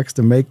contracts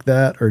to make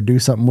that or do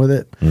something with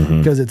it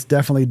because it's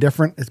definitely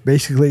different. It's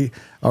basically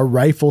a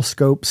rifle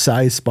scope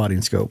size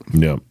spotting scope.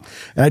 Yeah.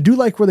 And I do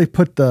like where they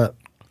put the,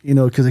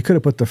 because they could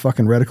have put the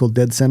fucking reticle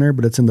dead center,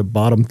 but it's in the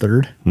bottom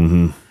third.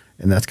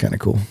 And that's kind of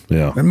cool.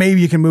 Yeah. And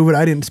maybe you can move it.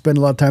 I didn't spend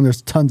a lot of time.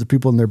 There's tons of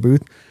people in their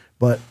booth,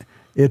 but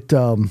it.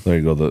 There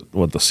you go. The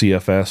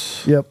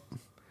CFS. Yep.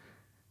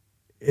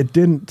 It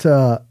didn't.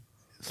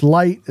 It's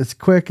light. It's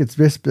quick. It's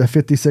just a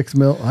 56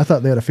 mil. I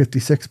thought they had a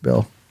 56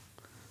 bill.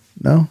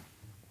 No.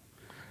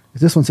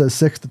 This one says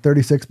 6 to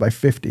 36 by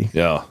 50.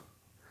 Yeah.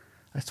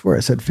 I swear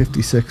it said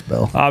 56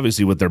 bill.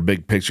 Obviously, with their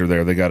big picture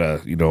there, they got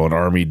an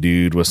army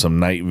dude with some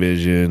night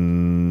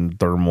vision,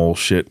 thermal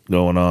shit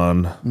going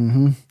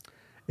on.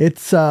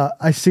 It's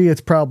I see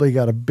it's probably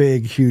got a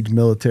big, huge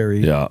military.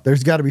 Yeah.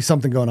 There's got to be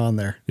something going on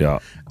there. Yeah.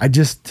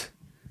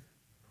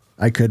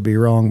 I could be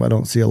wrong, but I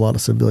don't see a lot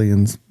of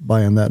civilians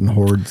buying that in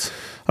hordes.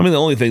 I mean, the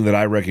only thing that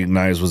I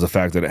recognized was the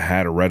fact that it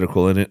had a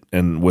reticle in it.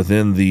 And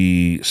within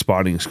the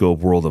spotting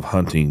scope world of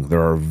hunting,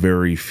 there are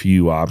very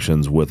few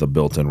options with a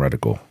built-in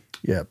reticle.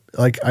 Yeah.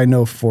 Like I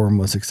know Form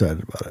was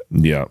excited about it.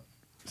 Yeah.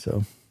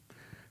 So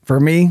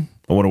for me,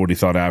 I wonder what he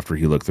thought after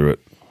he looked through it.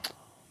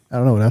 I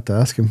don't know. I'd have to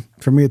ask him.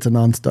 For me, it's a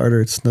non-starter.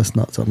 It's just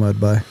not something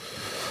I'd buy.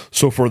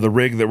 So for the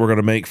rig that we're going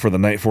to make for the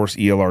Night Force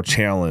ELR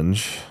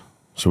Challenge,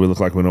 so we look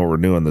like we know what we're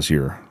doing this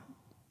year,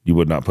 you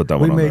would not put that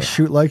one on We may there.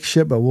 shoot like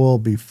shit, but we'll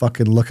be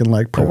fucking looking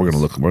like Oh, pros. we're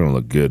gonna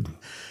look good.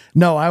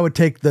 No, I would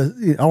take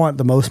I want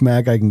the most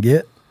mag I can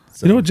get.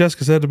 So, You know what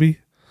Jessica said to me?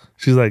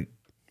 She's like,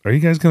 "Are you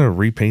guys gonna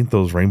repaint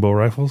those rainbow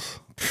rifles?"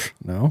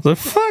 no, I was like,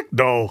 "Fuck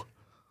no!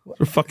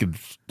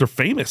 They're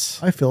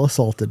famous." I feel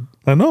assaulted.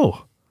 I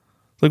know.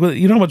 Like,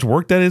 you know how much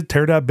work that is?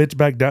 Tear that bitch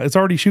back down. It's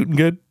already shooting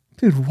good.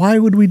 Dude, why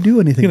would we do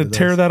anything? You're going to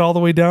tear that all the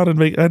way down and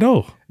make, I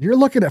know. You're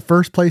looking at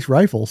first place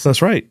rifles.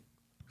 That's right.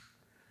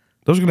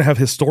 Those are going to have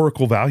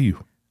historical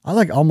value.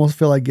 I almost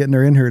feel like getting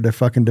her in here to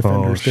fucking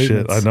defend her Oh,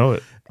 statements. shit. I know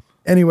it.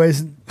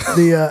 Anyways,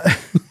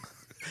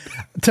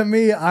 to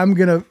me, I'm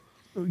going to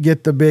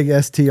get the big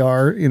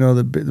STR,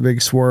 the big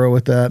Swaro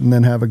with that, and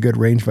then have a good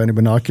rangefinder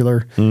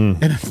binocular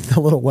and the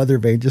little weather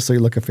vane just so you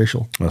look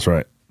official. That's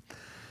right.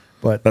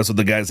 But that's what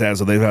the guys have.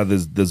 So they've had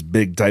this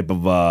big type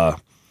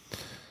of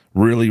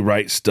really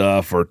right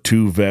stuff, or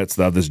two vets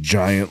that have this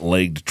giant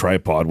legged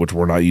tripod, which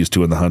we're not used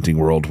to in the hunting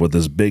world, with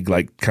this big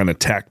kind of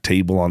tack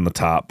table on the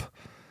top.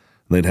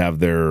 They'd have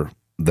their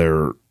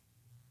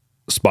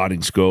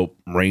spotting scope,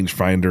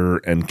 rangefinder,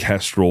 and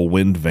Kestrel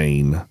wind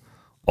vane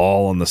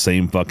all on the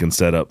same fucking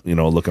setup,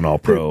 looking all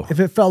pro. If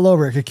it fell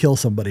over, it could kill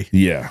somebody.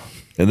 Yeah.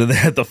 And then they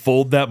had to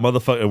fold that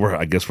motherfucker.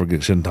 I guess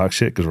shouldn't talk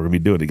shit because we're going to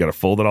be doing it. You got to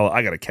fold it all.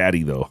 I got a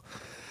caddy, though.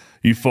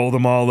 You fold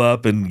them all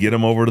up and get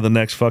them over to the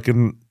next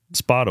fucking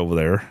spot over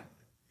there.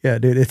 Yeah,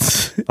 dude,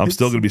 I'm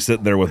still going to be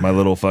sitting there with my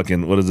little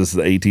fucking, what is this,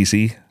 the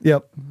ATC?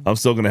 Yep. I'm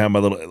still going to have my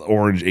little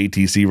orange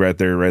ATC right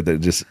there,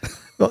 just...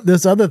 Well,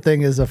 this other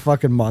thing is a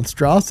fucking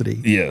monstrosity.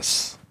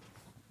 Yes.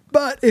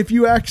 But if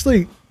you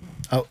actually...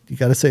 Oh, you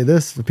got to say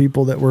this. The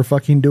people that were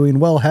fucking doing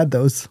well had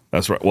those.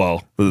 That's right.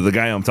 Well, the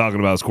guy I'm talking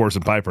about is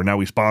Corson Piper. Now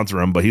we sponsor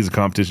him, but he's a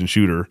competition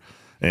shooter,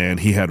 and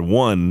he had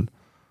won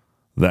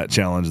that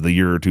challenge the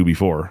year or two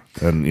before,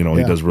 and he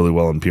does really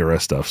well in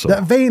PRS stuff. So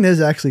that vane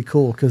is actually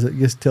cool because it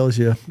just tells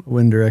you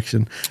wind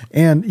direction,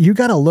 and you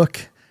got to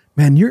look,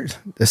 man.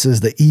 This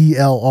is the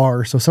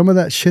ELR, so some of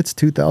that shit's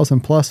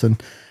 2,000 plus,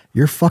 and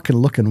you're fucking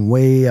looking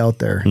way out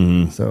there.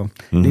 So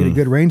need a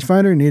good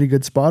rangefinder, need a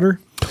good spotter,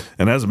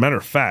 and as a matter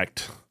of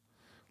fact,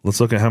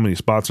 let's look at how many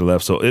spots are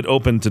left. So it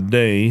opened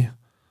today,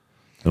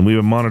 and we've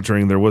been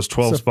monitoring. There was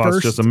 12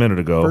 spots just a minute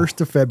ago.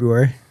 1st of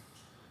February.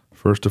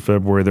 1st of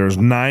February. There's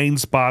 9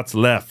 spots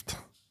left.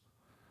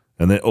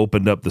 And they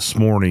opened up this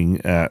morning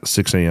at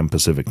 6 a.m.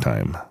 Pacific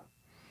time.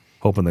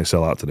 Hoping they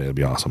sell out today. It'd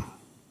be awesome.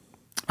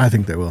 I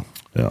think they will.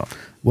 Yeah.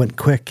 Went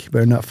quick.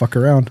 Better not fuck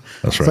around.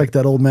 That's right. It's like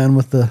that old man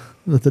with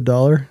the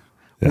dollar.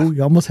 Yeah. Oh,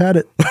 you almost had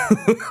it.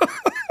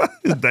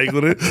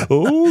 Dangling it.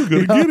 Oh,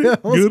 gonna get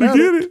it. Gonna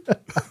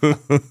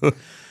get it.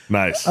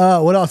 Nice.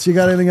 What else? You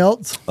got anything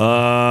else?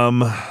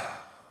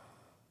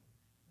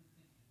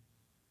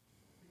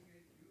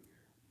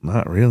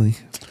 Not really.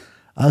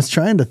 I was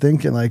trying to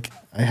think, and I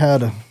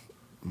had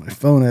my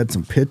phone had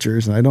some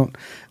pictures, and I don't,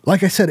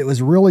 like I said, it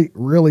was really,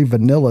 really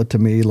vanilla to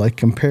me,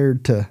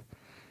 compared to,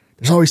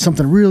 there's always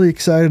something really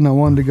exciting I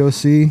wanted to go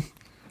see,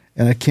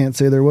 and I can't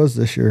say there was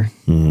this year.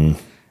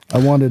 I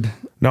wanted.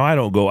 No, I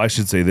don't go. I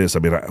should say this. I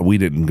mean, we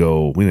didn't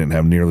go. We didn't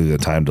have nearly the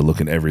time to look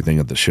at everything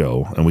at the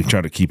show, and we try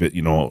to keep it,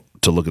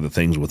 to look at the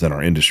things within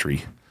our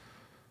industry.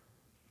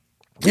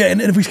 Yeah,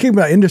 and if we speak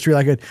about industry,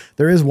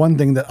 there is one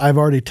thing that I've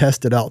already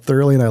tested out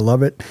thoroughly, and I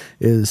love it,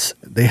 is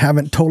they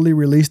haven't totally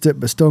released it,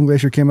 but Stone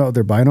Glacier came out with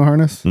their Bino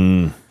harness.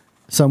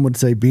 Some would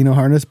say Beano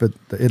harness, but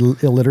the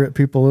illiterate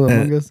people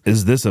among us.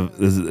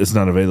 It's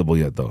not available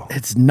yet, though?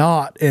 It's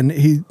not, and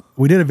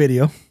we did a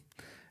video,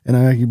 and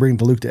I can bring it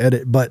to Luke to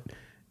edit, but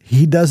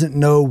he doesn't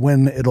know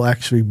when it'll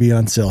actually be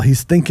on sale.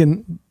 He's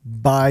thinking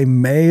by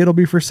May it'll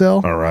be for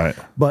sale. All right.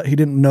 But he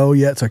didn't know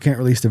yet, so I can't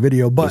release the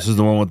video. But this is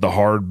the one with the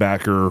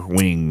hardbacker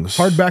wings.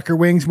 Hardbacker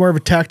wings, more of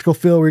a tactical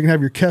feel where you can have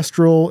your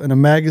Kestrel and a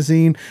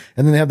magazine,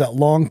 and then they have that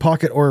long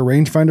pocket or a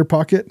rangefinder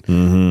pocket.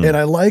 And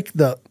I like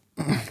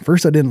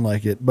first I didn't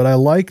like it, but I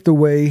like the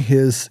way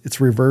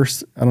it's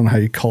reverse. I don't know how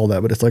you call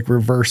that, but it's like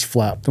reverse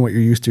flap than what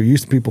you're used to. You're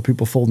used to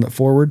people folding it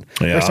forward.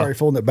 Yeah.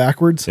 Folding it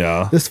backwards.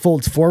 Yeah. This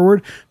folds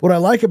forward. What I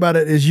like about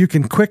it is you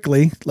can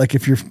quickly,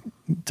 if you're,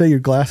 say you're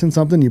glassing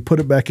something, you put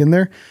it back in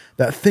there,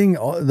 that thing,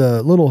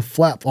 the little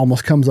flap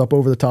almost comes up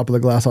over the top of the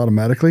glass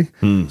automatically.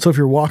 So if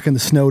you're walking, the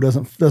snow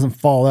doesn't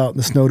fall out and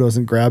the snow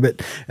doesn't grab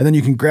it. And then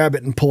you can grab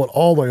it and pull it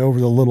all the way over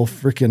the little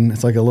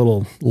it's like a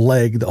little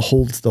leg that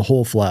holds the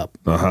whole flap.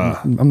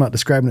 I'm not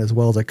describing it as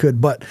well as I could,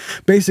 but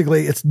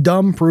basically it's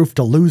dumb proof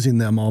to losing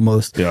them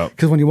almost. Yeah.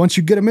 Because once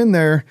you get them in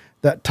there,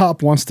 that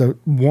top wants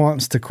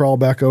to crawl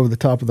back over the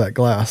top of that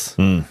glass.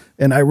 And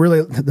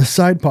the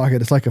side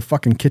pocket is like a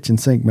fucking kitchen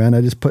sink, man.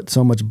 I just put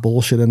so much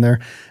bullshit in there.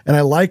 And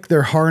I like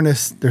their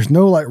harness. There's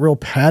no real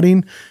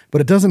padding,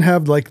 but it doesn't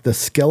have the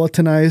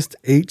skeletonized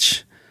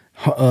H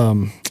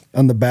on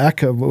the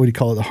back of, what would you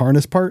call it, the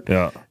harness part.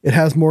 Yeah. It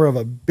has more of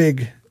a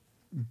big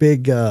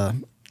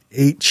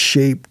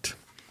H-shaped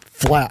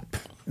flap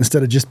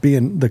instead of just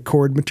being the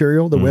cord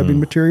material, the webbing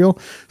material.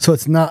 So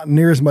it's not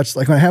near as much,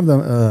 when I have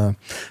the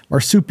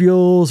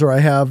marsupials or I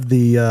have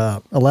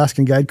the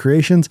Alaskan Guide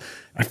Creations,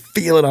 I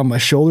feel it on my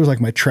shoulders,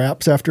 like my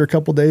traps after a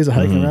couple days of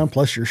hiking around,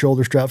 plus your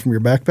shoulder strap from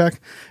your backpack.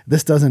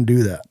 This doesn't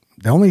do that.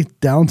 The only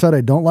downside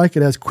I don't like,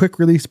 it has quick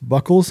release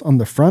buckles on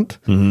the front.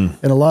 And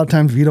a lot of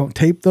times if you don't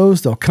tape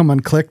those, they'll come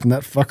unclicked and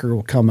that fucker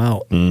will come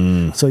out.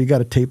 So you got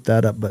to tape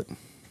that up, but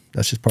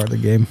that's just part of the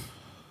game.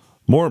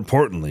 More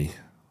importantly,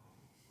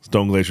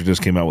 Stone Glacier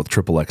just came out with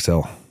Triple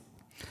XL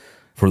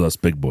for us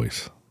big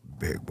boys.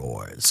 Big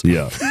boys.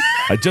 Yeah.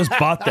 I just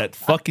bought that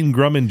fucking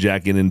Grumman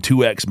jacket in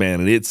 2X, man,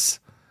 and it's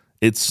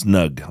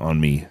snug on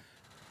me.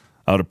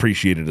 I would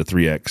appreciate it a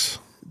 3X.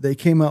 They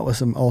came out with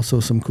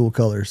some cool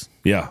colors.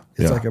 Yeah.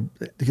 It's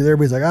because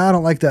everybody's like, I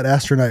don't like that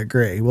astronaut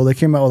gray. Well, they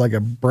came out with like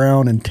a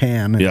brown and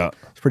tan. And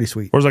it's pretty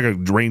sweet. Or it's like a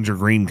Ranger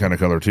green kind of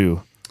color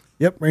too.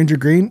 Yep, Ranger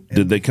green.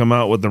 Did they come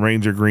out with the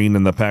Ranger green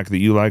in the pack that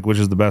you like? Which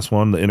is the best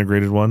one, the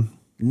integrated one?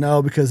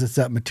 No, because it's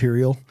that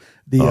material.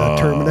 The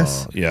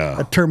Terminus. Yeah.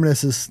 A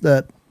Terminus is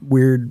that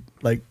weird,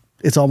 like,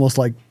 it's almost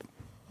like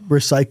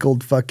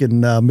recycled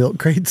fucking milk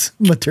crates,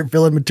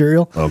 filling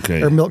material.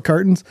 Okay. Or milk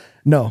cartons.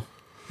 No.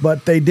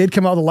 But they did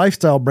come out with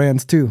lifestyle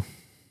brands too.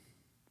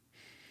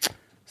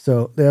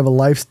 So they have a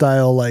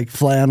lifestyle like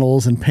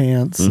flannels and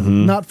pants.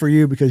 Not for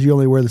you because you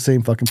only wear the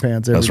same fucking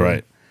pants every That's day.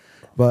 right.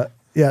 But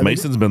yeah.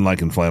 Mason's been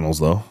liking flannels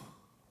though.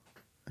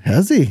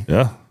 Has he?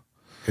 Yeah.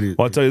 Well,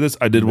 I'll tell you this.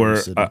 I did wear,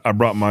 I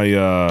brought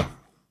my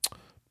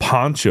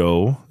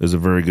Poncho is a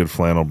very good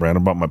flannel brand.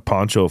 I brought my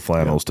Poncho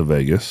flannels to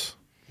Vegas.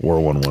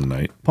 Wore one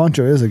night.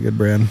 Poncho is a good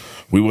brand.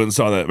 We went and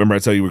saw that. Remember I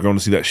tell you we were going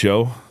to see that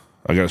show?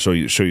 I got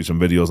to show you some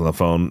videos on the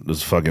phone.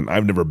 This fucking,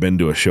 I've never been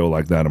to a show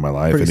like that in my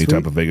life. Pretty Any sweet.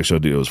 type of Vegas show,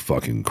 dude, it was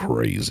fucking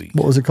crazy.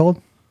 What was it called?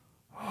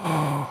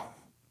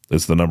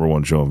 It's the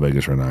 #1 show in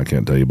Vegas right now. I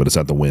can't tell you, but it's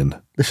at the Wynn.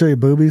 They show you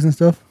boobies and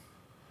stuff?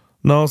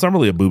 No, it's not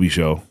really a booby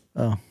show.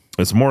 Oh.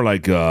 It's more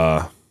like it's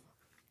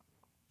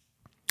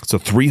a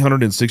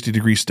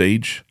 360-degree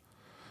stage.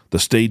 The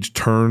stage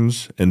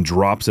turns and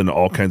drops into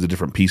all kinds of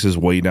different pieces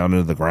way down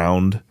into the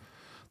ground.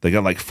 They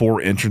got like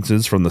 4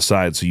 entrances from the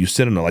side, so you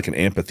sit in like an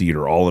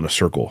amphitheater all in a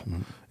circle,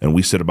 and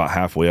we sit about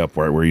halfway up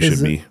where you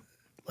should be.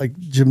 Like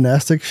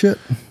gymnastic shit?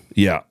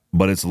 Yeah,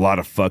 but it's a lot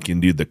of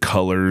fucking, dude, the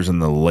colors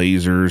and the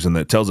lasers, and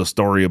it tells a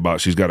story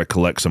about she's got to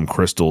collect some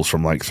crystals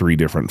from like 3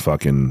 different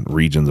fucking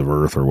regions of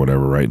Earth or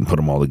whatever, right, and put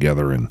them all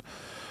together, and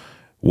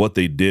what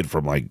they did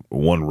from like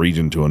one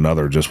region to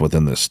another just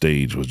within this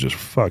stage was just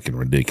fucking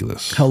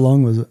ridiculous. How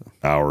long was it?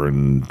 Hour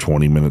and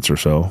 20 minutes or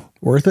so.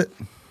 Worth it?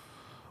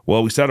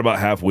 Well, we sat about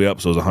halfway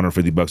up, so it was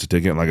 $150 a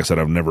ticket. And like I said,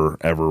 I've never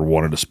ever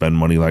wanted to spend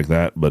money like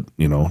that, but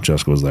you know,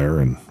 Jessica was there,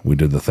 and we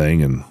did the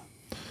thing. And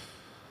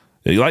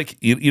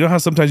you know how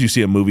sometimes you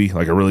see a movie,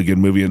 like a really good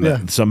movie,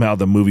 and somehow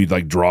the movie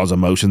like draws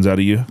emotions out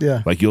of you.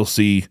 Yeah, like you'll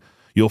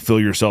feel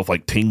yourself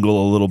like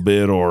tingle a little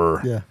bit,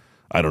 or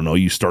I don't know,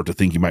 you start to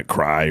think you might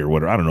cry or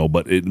whatever. I don't know,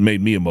 but it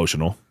made me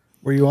emotional.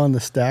 Were you on the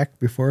stack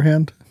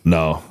beforehand?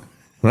 No,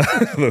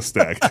 the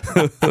stack.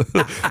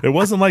 It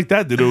wasn't like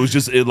that, dude. It was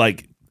just it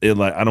like I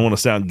don't want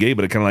to sound gay,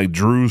 but it kind of like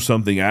drew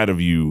something out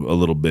of you a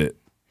little bit,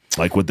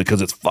 like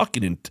because it's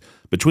fucking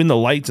between the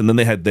lights, and then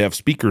they have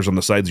speakers on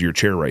the sides of your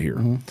chair right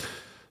here,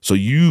 so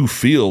you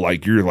feel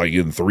like you're like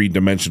in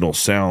 3-dimensional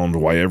sound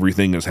while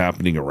everything is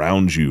happening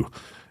around you,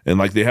 and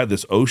like they had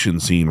this ocean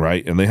scene,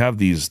 right, and they have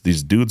these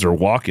dudes are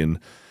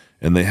walking,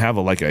 and they have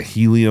like a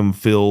helium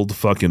filled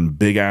fucking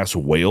big ass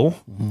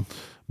whale.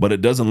 But it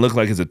doesn't look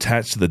like it's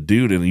attached to the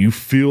dude, and you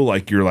feel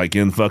like you're like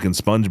in fucking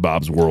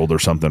SpongeBob's world or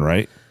something,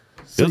 right?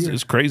 So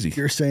it's crazy.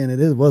 You're saying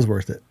it was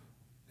worth it.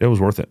 It was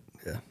worth it.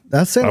 Yeah,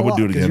 that's saying I would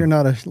do it because again. you're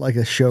not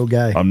a show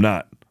guy. I'm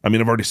not. I mean,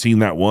 I've already seen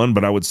that one,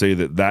 but I would say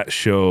that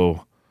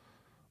show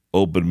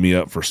opened me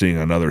up for seeing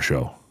another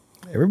show.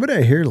 Everybody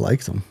I hear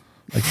likes them,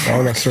 like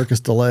all that Circus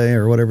Delay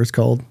or whatever it's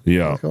called.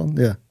 Yeah,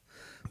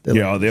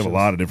 yeah, they have a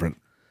lot of different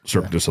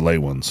Cirque du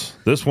Soleil ones.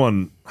 This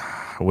one,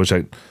 I wish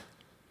I.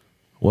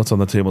 What's on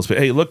the table?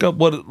 Hey, look up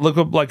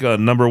like a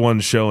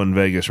 #1 show in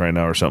Vegas right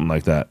now or something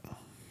like that.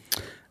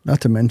 Not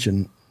to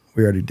mention,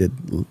 we already did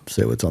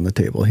say what's on the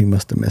table. He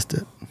must have missed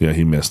it. Yeah,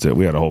 he missed it.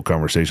 We had a whole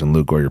conversation,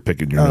 Luke, while you're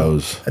picking your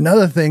nose.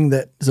 Another thing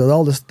that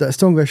all this that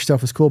Stoneglacier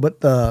stuff is cool, but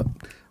I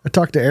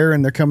talked to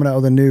Aaron. They're coming out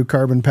with a new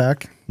carbon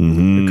pack,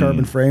 the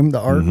carbon frame, the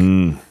Arc,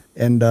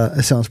 and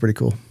it sounds pretty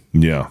cool.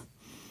 Yeah,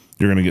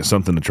 you're gonna get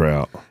something to try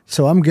out.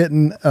 So I'm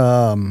getting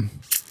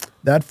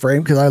that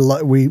frame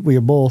because we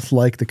both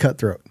like the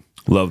Cutthroat.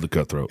 Love the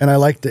Cutthroat. And I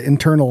like the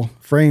internal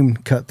frame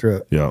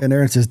Cutthroat. Yeah. And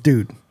Aaron says,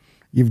 dude,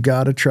 you've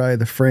got to try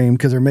the frame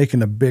because they're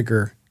making a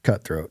bigger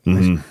Cutthroat.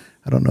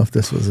 I don't know if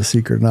this was a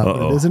secret or not,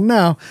 but it isn't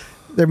now.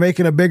 They're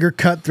making a bigger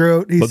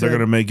Cutthroat. They're going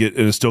to make it,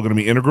 it's still going to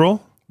be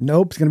integral?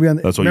 Nope, it's going to be on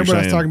the... That's what remember you're I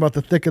was saying. talking about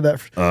the thick of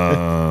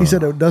that... he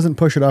said it doesn't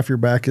push it off your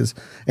back.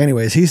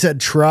 Anyways, he said,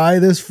 try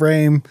this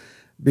frame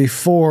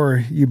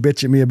before you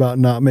bitch at me about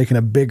not making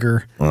a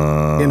bigger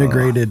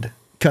integrated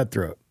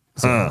Cutthroat.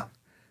 So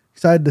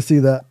excited to see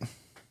that.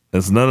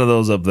 It's none of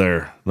those up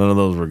there. None of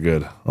those were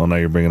good. Oh, now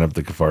you're bringing up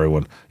the Kafari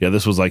one. Yeah,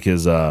 this was like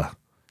his...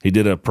 he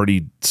did a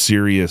pretty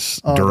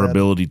serious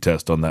durability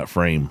test on that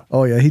frame.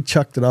 Oh, yeah, he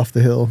chucked it off the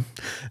hill.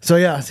 So,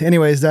 yeah,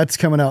 anyways, that's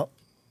coming out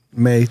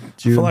May,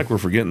 June. I feel like we're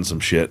forgetting some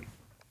shit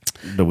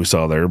that we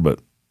saw there, but...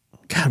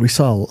 God,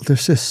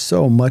 there's just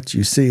so much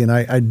you see, and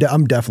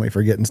I'm definitely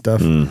forgetting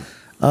stuff.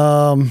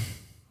 No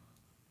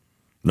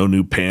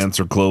new pants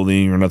or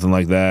clothing or nothing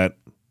like that.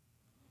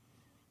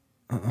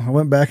 I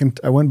went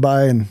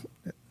by and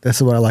this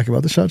is what I like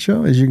about the SHOT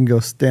Show is you can go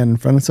stand in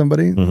front of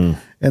somebody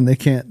and they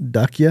can't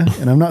duck you.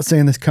 And I'm not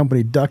saying this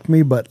company ducked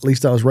me, but at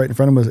least I was right in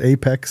front of them. It was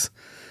Apex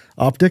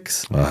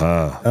optics.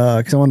 Because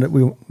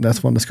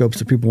that's one of the scopes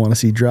that people want to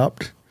see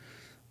dropped,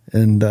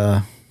 and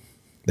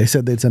they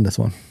said they'd send us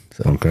one.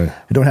 So Okay.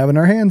 we don't have it in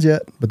our hands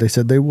yet, but they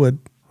said they would.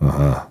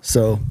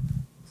 So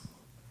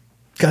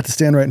got to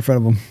stand right in front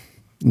of them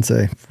and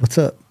say, "What's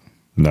up?"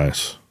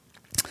 Nice.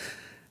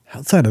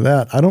 Outside of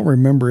that, I don't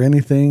remember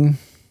anything.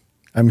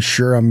 I'm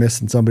sure I'm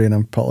missing somebody, and I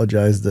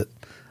apologize that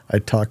I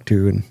talked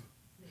to, and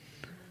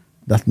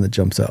nothing that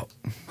jumps out.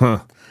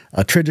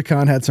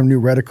 Trigicon had some new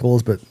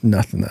reticles, but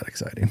nothing that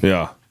exciting.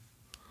 Yeah.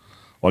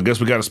 Well, I guess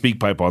we got a speak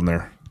pipe on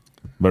there.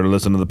 Better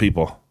listen to the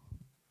people.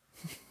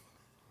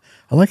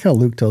 I like how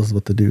Luke tells us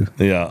what to do.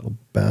 Yeah. Little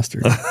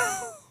bastard.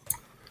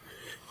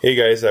 Hey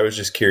guys, I was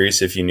just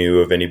curious if you knew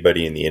of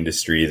anybody in the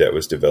industry that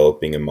was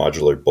developing a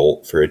modular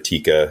bolt for a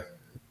Tikka,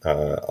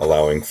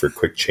 allowing for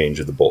quick change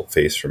of the bolt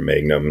face from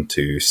Magnum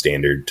to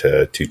standard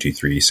to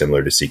 223,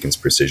 similar to Seekins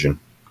Precision.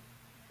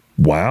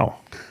 Wow.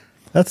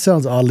 That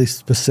sounds oddly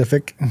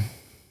specific.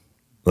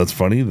 That's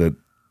funny that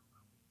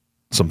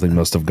something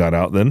must have got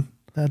out then.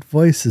 That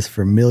voice is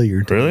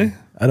familiar to Really? me.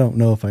 I don't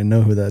know if I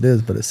know who that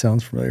is, but it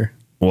sounds familiar.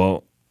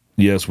 Well,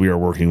 yes, we are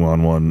working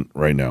on one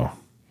right now.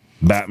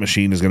 Bat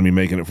Machine is going to be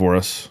making it for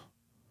us,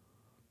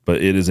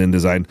 but it is in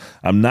design.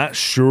 I'm not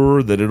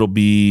sure that it'll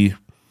be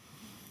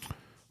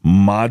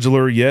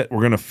modular yet. We're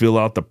going to fill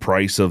out the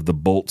price of the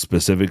bolt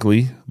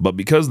specifically, but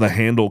because the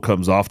handle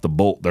comes off the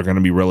bolt, they're going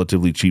to be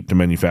relatively cheap to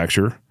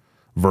manufacture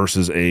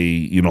versus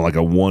like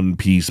a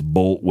one-piece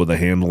bolt with a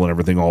handle and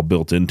everything all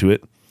built into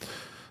it.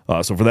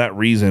 So for that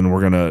reason,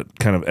 we're going to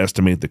kind of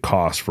estimate the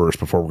cost first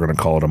before we're going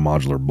to call it a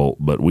modular bolt.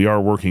 But we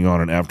are working on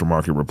an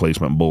aftermarket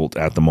replacement bolt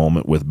at the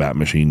moment with Bat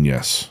Machine,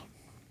 yes.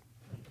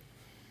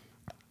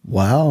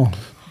 Wow.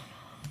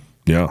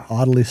 Yeah.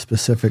 Oddly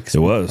specific. It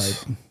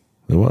was.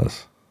 It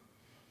was.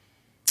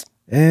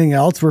 Anything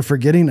else we're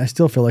forgetting? I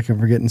still feel like I'm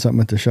forgetting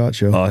something at the SHOT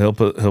Show. He'll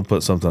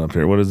put something up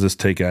here. What is this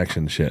take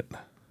action shit?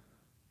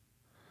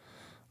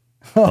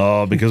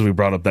 Because we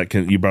brought up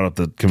you brought up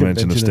the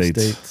Convention of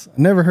States. I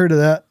never heard of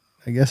that.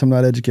 I guess I'm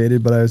not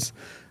educated, but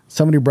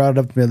somebody brought it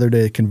up to me the other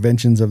day.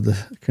 Convention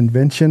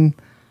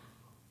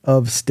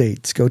of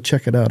States. Go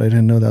check it out. I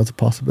didn't know that was a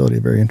possibility.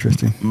 Very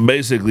interesting.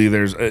 Basically, and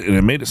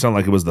it made it sound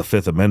like it was the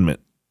Fifth Amendment,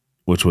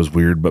 which was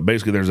weird. But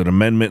basically, there's an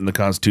amendment in the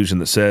Constitution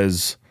that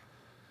says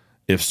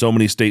if so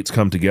many states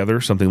come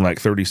together, something like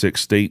 36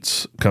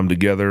 states come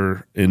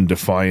together in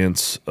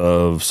defiance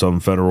of some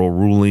federal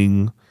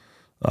ruling,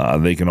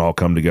 they can all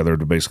come together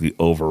to basically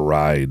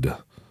override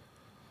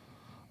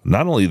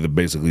not only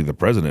the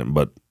president,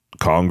 but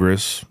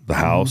Congress, the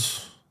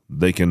House.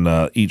 They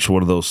can, each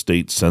one of those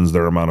states sends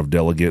their amount of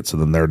delegates,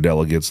 and then their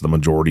delegates, the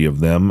majority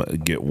of them,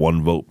 get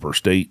one vote per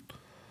state,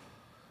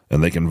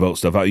 and they can vote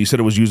stuff out. You said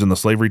it was used in the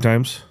slavery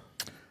times?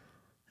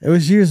 It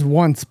was used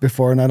once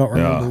before, and I don't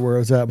remember where it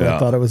was at, but I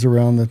thought it was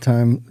around the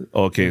time.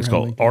 Okay, it's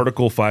called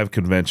Article 5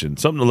 Convention.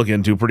 Something to look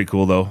into, pretty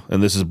cool, though.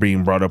 And this is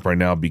being brought up right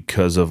now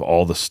because of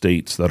all the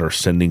states that are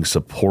sending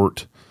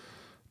support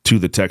to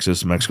the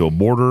Texas-Mexico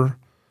border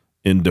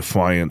in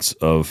defiance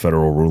of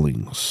federal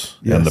rulings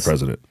and the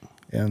president.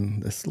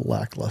 And this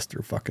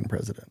lackluster fucking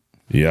president.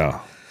 Yeah.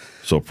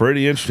 So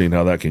pretty interesting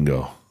how that can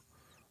go.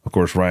 Of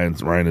course,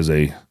 Ryan is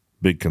a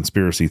big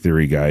conspiracy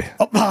theory guy.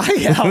 Oh, I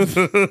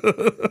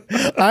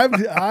am.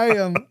 I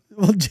am.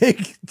 Well,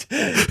 Jake,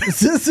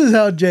 this is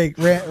how Jake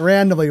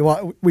randomly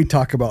we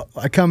talk about.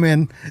 I come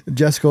in,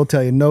 Jessica will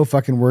tell you no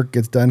fucking work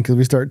gets done because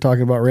we start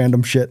talking about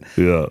random shit.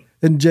 Yeah.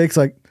 And Jake's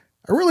like,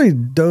 I really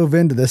dove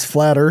into this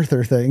flat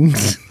earther thing.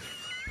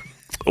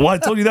 Well, I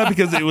told you that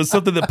because it was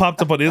something that popped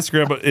up on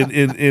Instagram,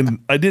 and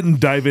I didn't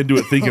dive into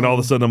it thinking all of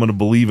a sudden I'm going to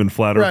believe in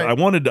flat earth. Right. I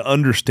wanted to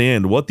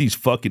understand what these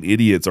fucking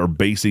idiots are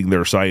basing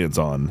their science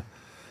on.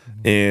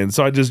 And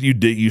so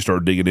you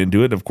start digging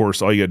into it. Of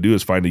course, all you got to do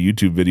is find a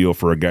YouTube video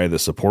for a guy that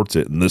supports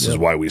it, and this is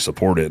why we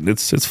support it. And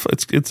it's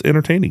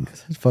entertaining.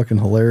 It's fucking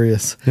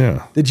hilarious.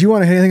 Yeah. Did you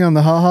want to hit anything on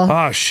the haha?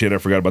 Ah, shit, I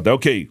forgot about that.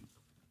 Okay.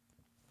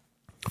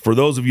 For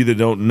those of you that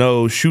don't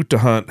know, Shoot to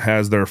Hunt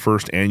has their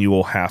first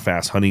annual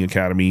half-ass hunting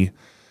academy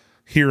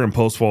here in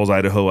Post Falls,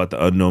 Idaho at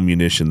the Unknown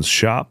Munitions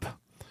shop.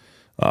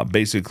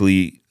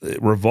 Basically,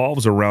 it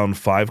revolves around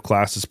 5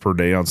 classes per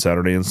day on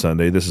Saturday and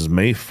Sunday. This is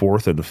May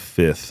 4th and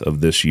 5th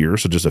of this year,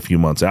 so just a few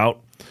months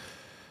out.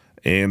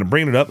 And I'm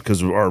bringing it up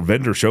because our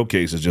vendor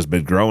showcase has just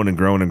been growing and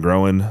growing and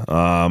growing.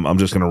 I'm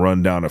just going to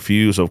run down a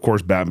few. So, of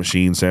course, Bat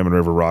Machine, Salmon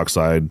River,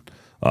 Rockside.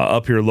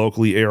 Up here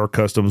locally, AR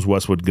Customs,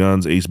 Westwood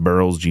Guns, Ace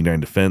Barrels,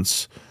 G9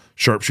 Defense,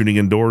 Sharpshooting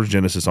Indoors,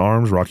 Genesis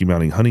Arms, Rocky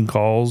Mountain Hunting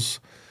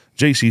Calls,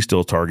 JC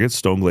Steel Targets,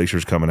 Stone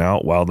Glacier's coming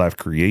out, Wildlife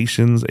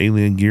Creations,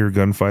 Alien Gear,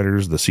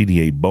 Gunfighters, the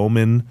CDA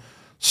Bowman,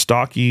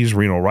 Stockies,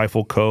 Reno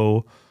Rifle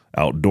Co.,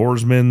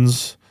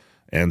 Outdoorsman's,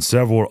 and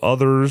several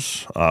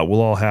others.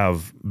 We'll all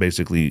have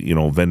basically,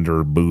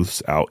 vendor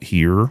booths out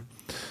here.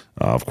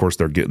 Of course,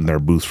 they're getting their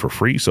booths for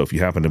free. So if you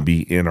happen to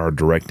be in our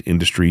direct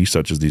industry,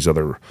 such as these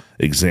other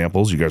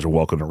examples, you guys are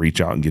welcome to reach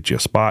out and get you a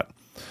spot.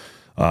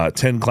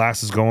 10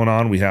 classes going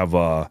on. We have,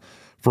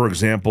 for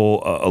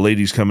example, a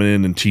lady's coming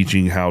in and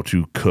teaching how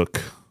to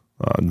cook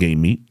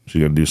game meet. So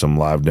you're going to do some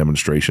live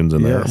demonstrations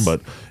in there. Yes.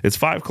 But it's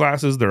 5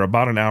 classes. They're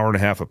about an hour and a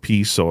half a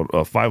piece. So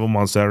 5 of them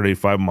on Saturday,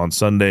 5 of them on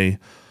Sunday.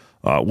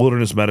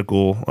 Wilderness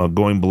medical,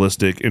 going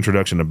ballistic,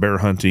 introduction to bear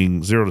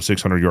hunting, 0 to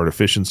 600 yard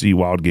efficiency,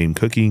 wild game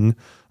cooking,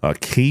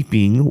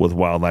 caping with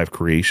Wildlife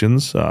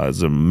Creations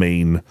is a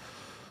main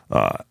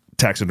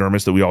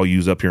taxidermist that we all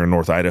use up here in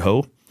North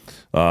Idaho.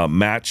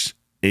 Match,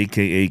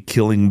 aka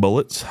killing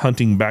bullets,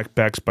 hunting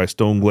backpacks by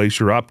Stone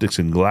Glacier, optics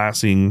and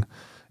glassing,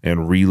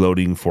 and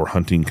reloading for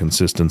hunting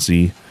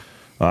consistency.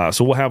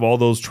 So we'll have all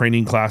those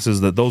training classes.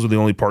 Those are the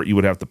only part you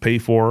would have to pay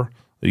for.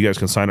 You guys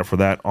can sign up for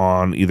that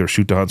on either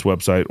Shoot to Hunt's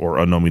website or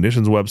Unknown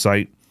Munitions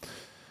website.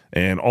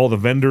 And all the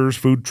vendors,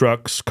 food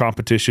trucks,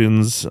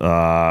 competitions.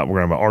 We're going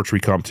to have an archery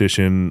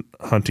competition,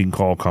 hunting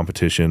call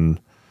competition.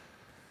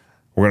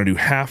 We're going to do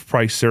half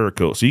price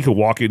Cerakote. So you can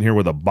walk in here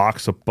with a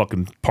box of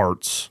fucking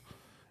parts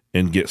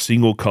and get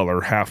single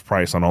color, half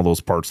price on all those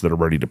parts that are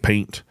ready to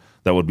paint.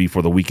 That would be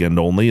for the weekend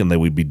only, and they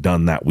would be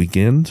done that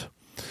weekend.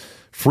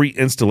 Free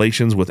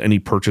installations with any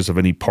purchase of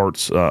any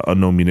parts,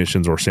 Unknown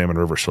Munitions or Salmon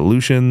River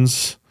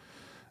Solutions.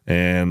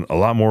 And a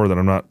lot more that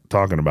I'm not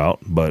talking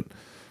about, but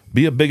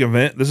be a big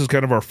event. This is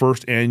kind of our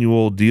first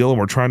annual deal, and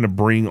we're trying to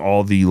bring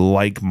all the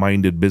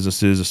like-minded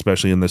businesses,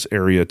 especially in this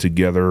area,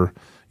 together,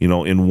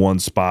 in one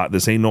spot.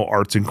 This ain't no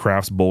arts and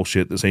crafts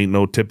bullshit. This ain't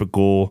no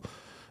typical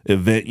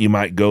event you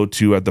might go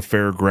to at the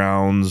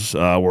fairgrounds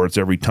where it's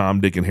every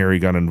Tom, Dick, and Harry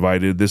got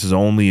invited. This is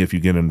only if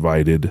you get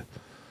invited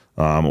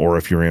or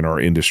if you're in our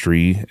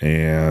industry,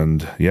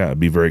 and yeah, it'd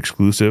be very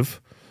exclusive.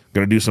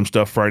 Going to do some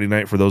stuff Friday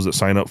night for those that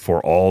sign up for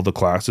all the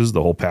classes,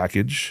 the whole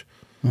package.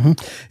 Mm-hmm.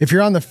 If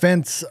you're on the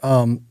fence,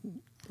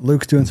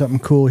 Luke's doing something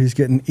cool. He's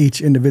getting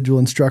each individual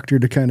instructor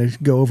to kind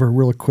of go over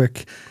real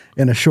quick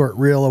in a short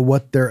reel of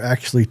what they're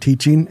actually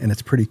teaching, and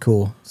it's pretty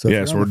cool. So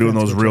we're doing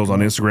those reels on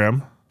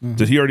Instagram. Mm-hmm.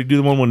 Did he already do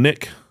the one with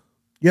Nick?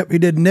 Yep, he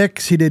did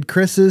Nick's, he did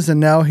Chris's, and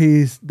now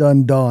he's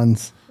done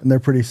Dawn's, and they're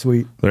pretty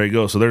sweet. There you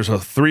go. So there's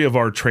 3 of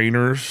our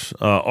trainers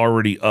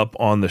already up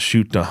on the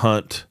Shoot to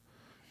Hunt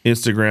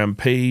Instagram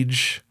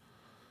page.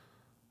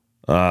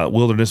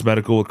 Wilderness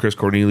Medical with Chris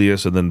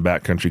Cornelius, and then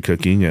Backcountry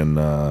Cooking. And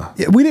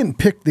yeah, we didn't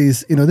pick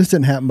these. This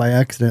didn't happen by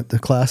accident, the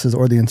classes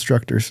or the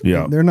instructors.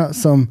 Yeah. They're not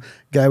some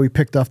guy we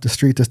picked off the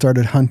street that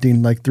started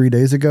hunting like 3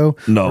 days ago.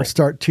 No. Or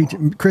start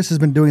teaching. Chris has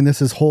been doing this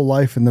his whole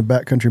life in the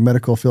backcountry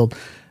medical field.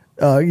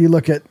 You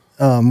look at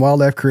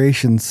Wildlife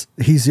Creations.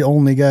 He's the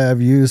only guy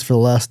I've used for the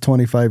last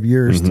 25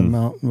 years to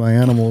mount my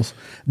animals.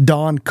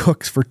 Dawn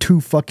cooks for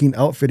 2 fucking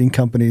outfitting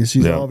companies.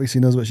 She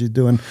obviously knows what she's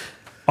doing.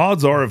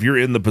 Odds are, if you're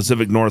in the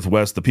Pacific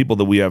Northwest, the people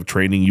that we have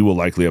training, you will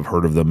likely have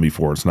heard of them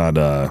before. It's not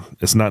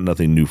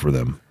nothing new for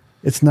them.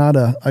 It's not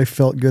I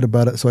felt good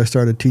about it, so I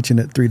started teaching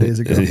it 3 days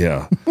ago.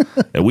 Yeah.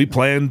 And we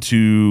plan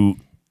to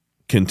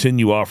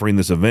continue offering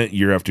this event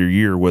year after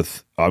year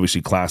with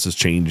obviously classes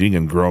changing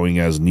and growing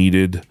as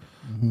needed.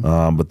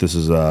 Mm-hmm. But this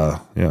is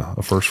a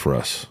first for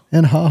us.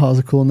 And HaHa's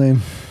a cool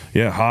name.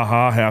 Yeah,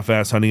 HaHa,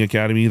 Half-Ass Hunting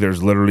Academy.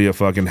 There's literally a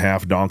fucking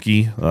half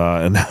donkey.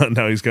 And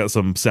now he's got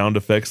some sound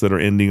effects that are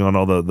ending on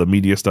all the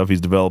media stuff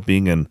he's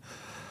developing, and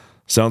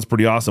sounds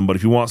pretty awesome. But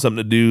if you want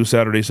something to do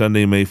Saturday,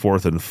 Sunday, May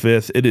 4th and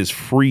 5th, it is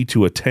free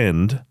to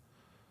attend.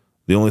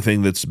 The only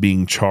thing that's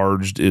being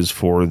charged is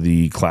for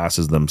the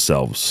classes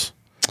themselves.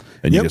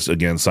 And you just,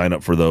 again, sign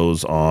up for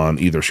those on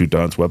either Shoot to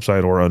Hunt's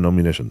website or Unknown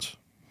Munitions.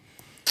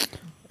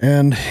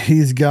 And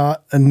he's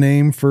got a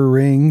name for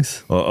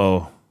rings.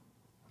 Uh-oh.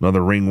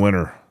 Another ring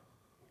winner.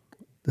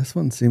 This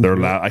one seems...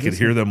 I could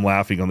hear them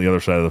laughing on the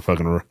other side of the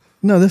fucking room.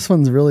 No, this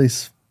one's really...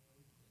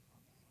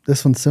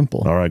 This one's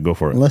simple. All right, go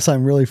for it. Unless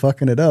I'm really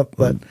fucking it up.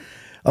 But,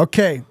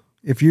 okay.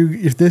 If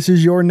this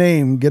is your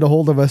name, get a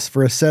hold of us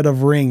for a set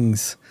of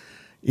rings.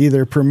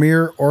 Either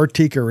Premier or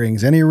Tikka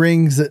rings. Any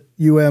rings that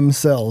UM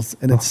sells.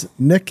 And it's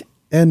Nick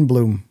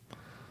Enbloom.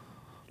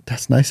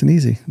 That's nice and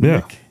easy. Yeah.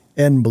 Nick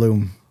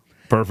Enbloom.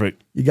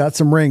 Perfect. You got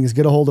some rings.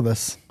 Get a hold of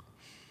us.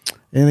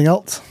 Anything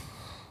else?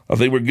 I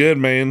think we're good,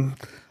 man.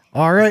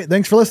 All right.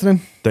 Thanks for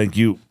listening. Thank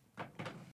you.